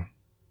 Yeah.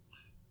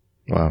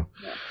 Wow.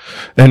 Yeah.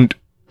 And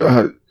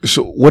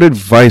so what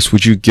advice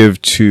would you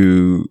give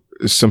to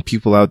some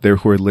people out there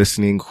who are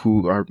listening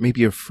who are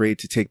maybe afraid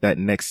to take that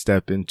next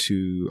step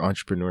into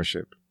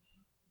entrepreneurship?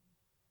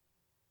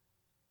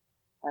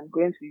 I'm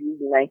going to use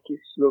Nike's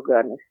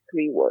slogan. It's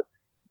 3 words.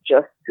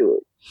 Just do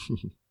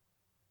it.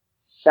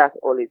 That's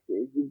all it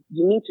is. You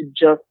need to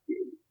just,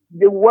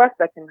 the worst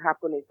that can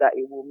happen is that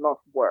it will not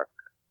work.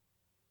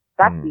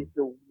 That is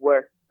the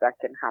worst that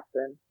can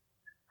happen.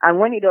 And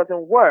when it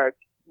doesn't work,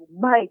 you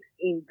might,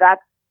 in that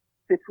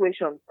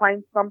situation,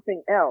 find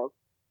something else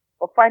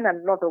or find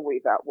another way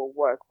that will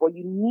work. But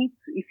you need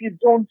to, if you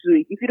don't do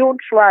it, if you don't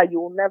try, you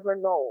will never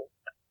know.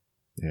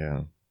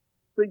 Yeah.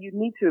 So you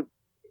need to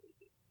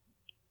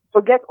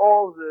forget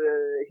all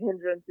the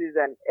hindrances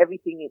and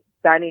everything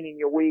standing in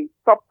your way.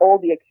 Stop all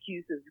the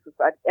excuses, because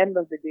at the end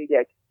of the day,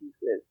 they're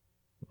excuses.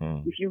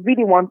 If you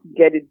really want to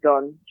get it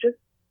done, just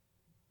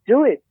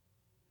do it.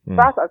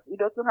 Fast as, it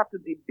doesn't have to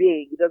be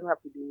big. It doesn't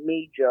have to be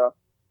major.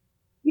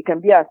 It can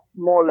be as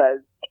small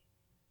as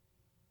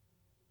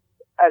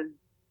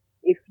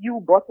a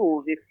few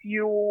bottles, a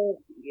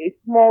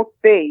small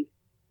space.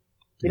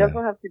 It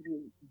doesn't have to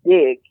be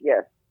big.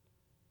 Yes.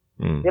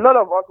 A lot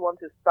of us want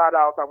to start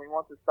out, and we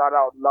want to start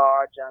out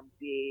large and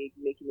big,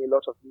 making a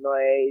lot of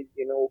noise,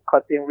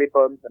 cutting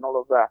ribbons and all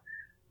of that.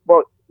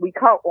 But we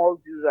can't all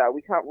do that.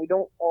 We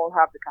don't all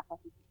have the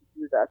capacity to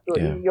do that. So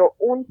in your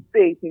own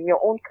space, in your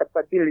own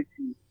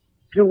capability,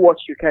 do what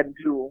you can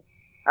do.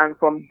 And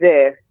from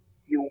there,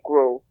 you'll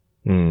grow.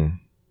 And,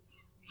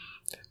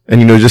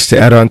 just to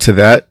add on to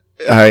that,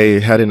 I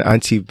had an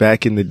auntie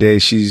back in the day.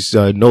 She's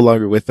no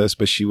longer with us,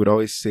 but she would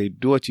always say,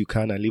 do what you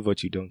can and leave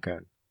what you don't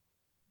can.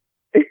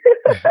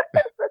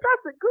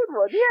 That's a good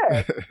one.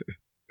 Yeah.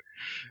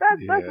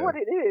 That's what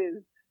it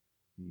is.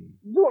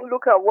 Don't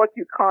look at what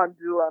you can't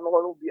do and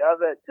all of the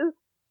other. Just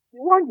the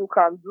one you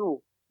can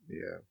do.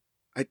 Yeah.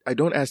 I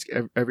don't ask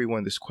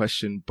everyone this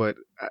question, but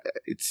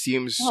it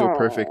seems so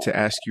perfect to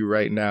ask you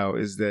right now,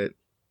 is that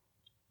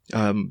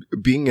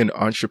being an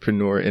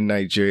entrepreneur in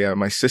Nigeria,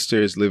 my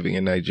sister is living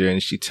in Nigeria,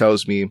 and she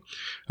tells me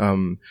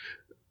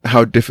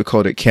how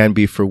difficult it can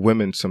be for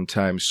women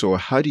sometimes. So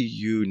how do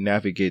you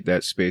navigate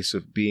that space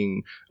of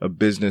being a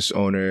business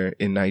owner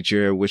in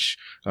Nigeria, which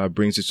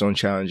brings its own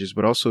challenges,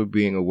 but also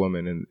being a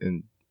woman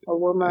and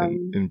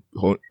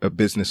a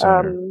business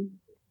owner?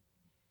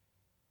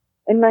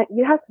 And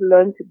you have to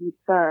learn to be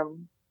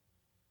firm.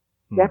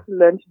 You have to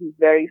learn to be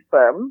very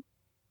firm,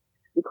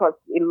 because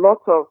a lot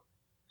of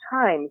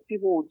times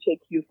people will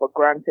take you for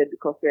granted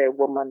because you're a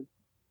woman.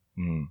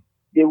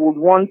 They would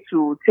want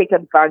to take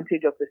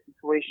advantage of the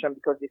situation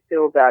because they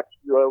feel that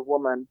you're a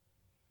woman.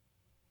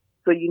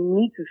 So you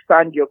need to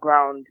stand your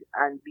ground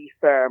and be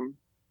firm.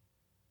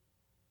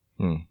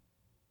 You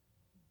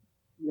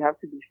have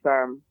to be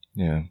firm.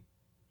 Yeah.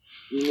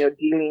 In your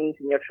dealings,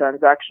 in your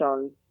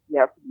transactions, you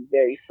have to be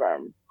very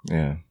firm.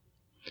 Yeah.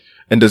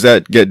 And does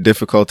that get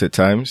difficult at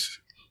times?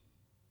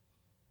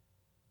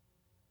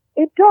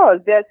 It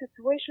does. There are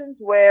situations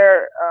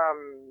where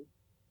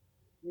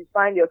you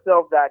find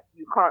yourself that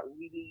you can't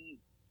really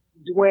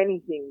do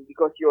anything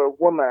because you're a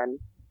woman.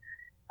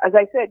 As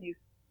I said,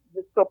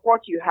 the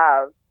support you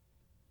have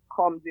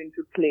comes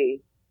into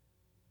play.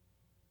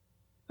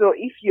 So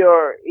if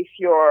you're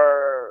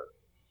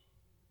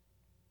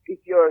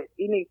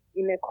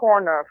in a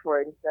corner, for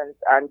instance,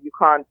 and you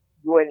can't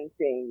do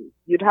anything,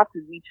 you'd have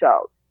to reach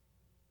out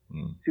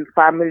to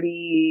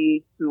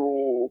family,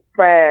 to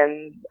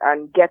friends,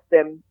 and get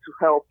them to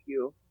help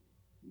you.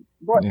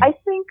 But I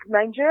think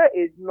Nigeria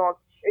is not,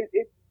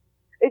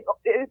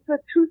 it's a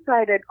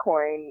two-sided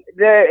coin.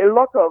 There are a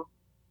lot of,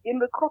 in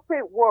the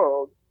corporate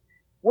world,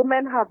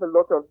 women have a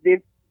lot of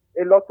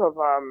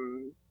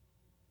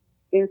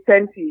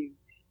incentives.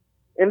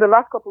 In the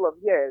last couple of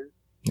years,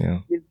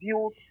 they've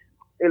built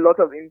a lot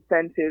of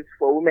incentives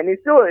for women.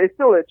 It's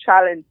still a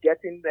challenge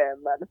getting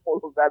them and all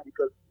of that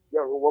because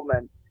you're a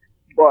woman.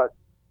 But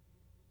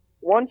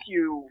once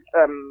you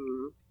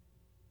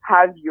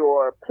have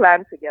your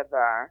plan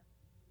together,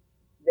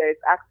 there is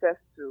access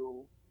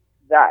to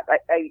that.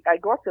 I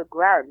got a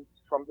grant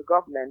from the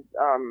government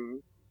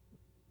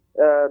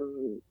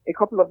a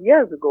couple of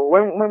years ago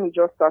when we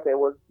just started. It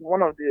was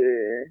one of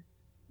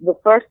the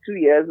first 2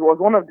 years was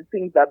one of the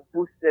things that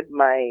boosted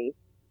my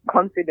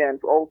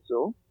confidence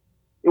also.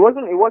 It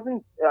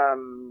wasn't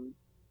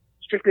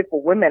strictly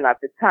for women at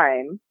the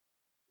time.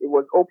 It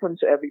was open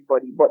to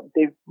everybody, but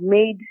they've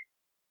made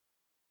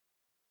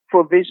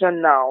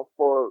provision now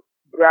for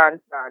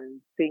grants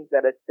and things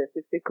that are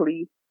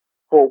specifically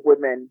for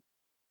women.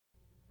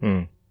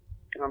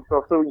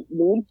 So you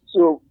need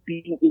to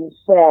be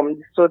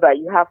informed so that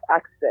you have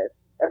access.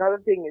 Another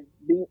thing is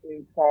being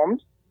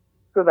informed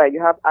so that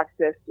you have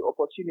access to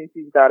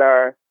opportunities that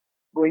are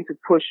going to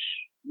push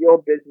your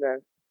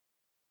business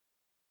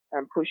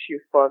and push you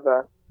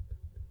further.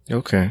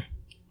 Okay.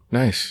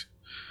 Nice.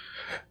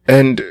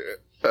 And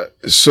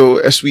so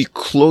as we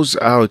close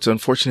out,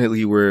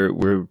 unfortunately,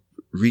 we're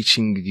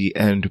reaching the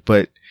end,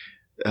 but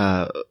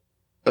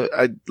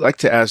I'd like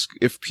to ask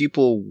if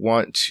people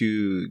want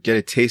to get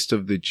a taste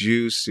of the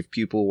juice, if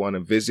people want to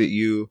visit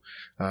you,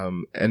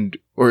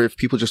 or if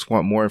people just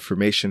want more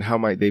information, how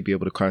might they be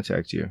able to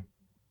contact you?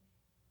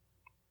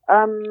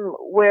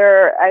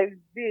 Where I've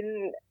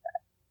been,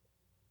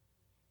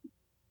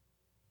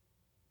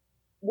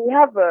 we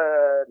have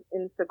an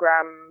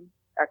Instagram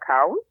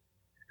account.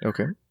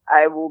 Okay.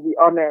 I will be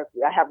honest,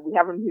 we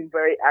haven't been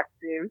very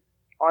active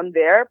on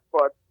there,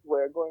 but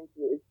we're going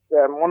to, it's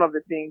one of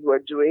the things we're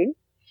doing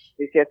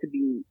is here to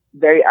be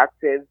very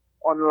active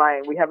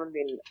online. We haven't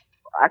been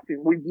active.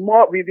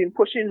 We've been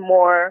pushing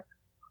more,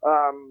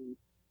 in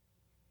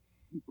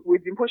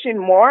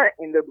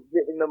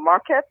the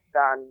market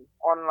than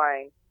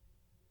online.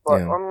 But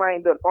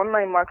the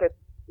online market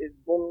is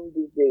booming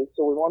these days,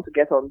 so we want to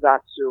get on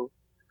that too.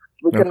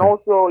 You can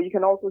also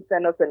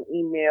send us an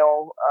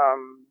email,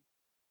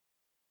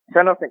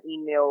 a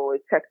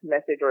text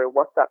message or a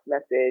WhatsApp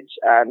message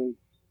and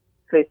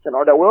place an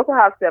order. We also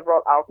have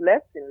several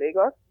outlets in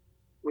Lagos.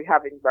 We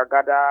have in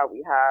Bargada,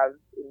 we have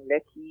in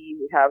Lekki,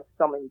 we have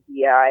some in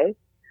DI,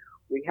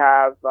 we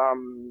have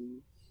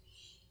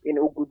in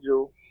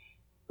Ogudu.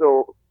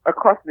 So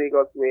across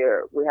Lagos,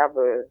 where we have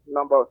a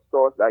number of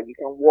stores that you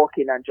can walk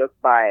in and just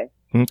buy.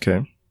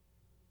 Okay.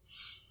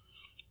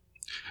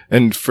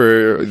 And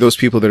for those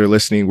people that are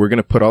listening, we're going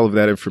to put all of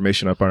that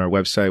information up on our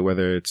website,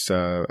 whether it's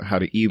how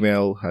to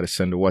email, how to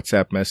send a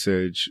WhatsApp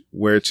message,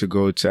 where to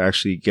go to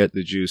actually get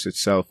the juice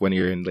itself when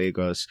you're in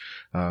Lagos.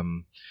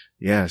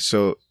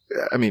 So,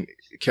 I mean,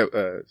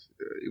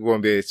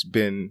 Iwombe, it's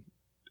been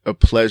a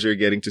pleasure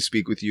getting to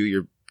speak with you.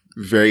 You're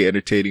very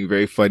entertaining,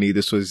 very funny.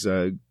 This was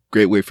a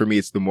great way for me.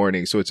 It's the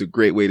morning, so it's a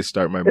great way to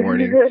start my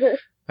morning.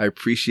 I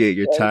appreciate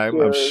your time.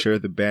 I'm sure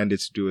the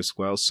bandits do as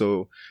well.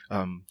 So,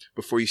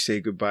 before you say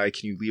goodbye,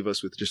 can you leave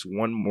us with just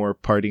one more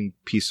parting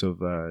piece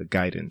of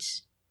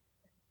guidance?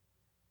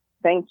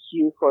 Thank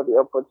you for the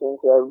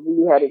opportunity. I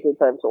really had a good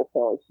time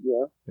talking with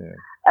you. Yeah.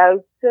 I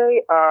would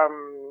say,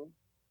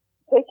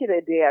 take it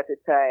a day at a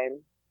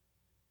time.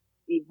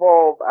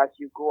 Evolve as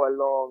you go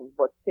along,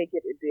 but take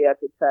it a day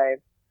at a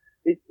time.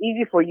 It's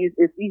easy for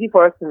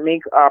us to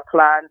make our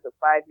plans, a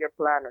 5-year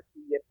plan, a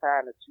 2-year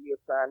plan, a 2-year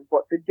plan,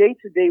 but the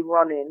day-to-day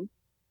running,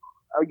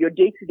 your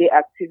day-to-day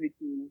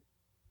activities you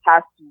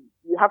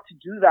have to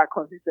do that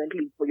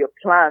consistently for your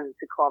plan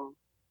to come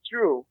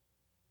true.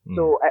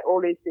 So I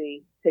always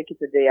say, take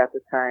it a day at a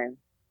time.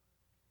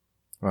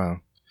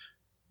 Wow.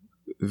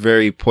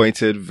 Very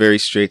pointed, very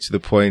straight to the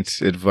point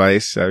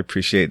advice. I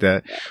appreciate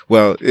that.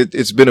 Well,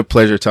 it's been a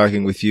pleasure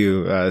talking with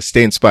you.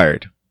 Stay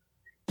inspired.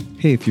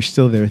 Hey, if you're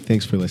still there,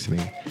 thanks for listening.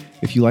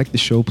 If you like the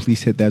show,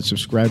 please hit that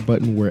subscribe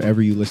button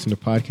wherever you listen to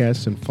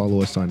podcasts and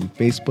follow us on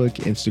Facebook,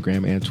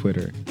 Instagram, and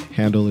Twitter.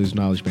 Handle is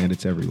Knowledge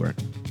Bandits everywhere.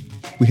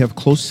 We have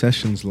closed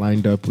sessions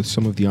lined up with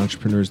some of the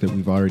entrepreneurs that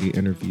we've already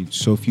interviewed.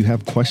 So if you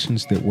have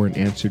questions that weren't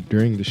answered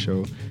during the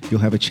show, you'll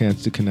have a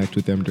chance to connect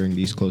with them during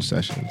these closed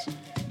sessions.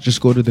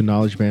 Just go to the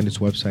Knowledge Bandits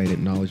website at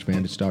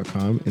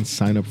knowledgebandits.com and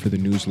sign up for the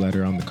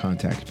newsletter on the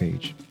contact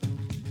page.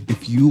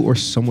 If you or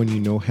someone you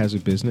know has a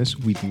business,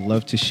 we'd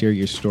love to share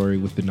your story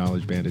with the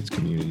Knowledge Bandits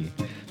community.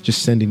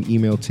 Just send an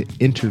email to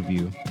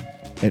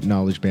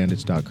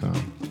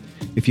interview@knowledgebandits.com.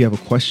 If you have a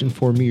question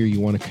for me or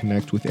you want to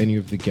connect with any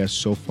of the guests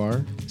so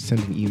far,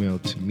 send an email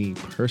to me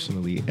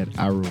personally at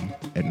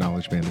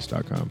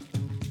arum@knowledgebandits.com.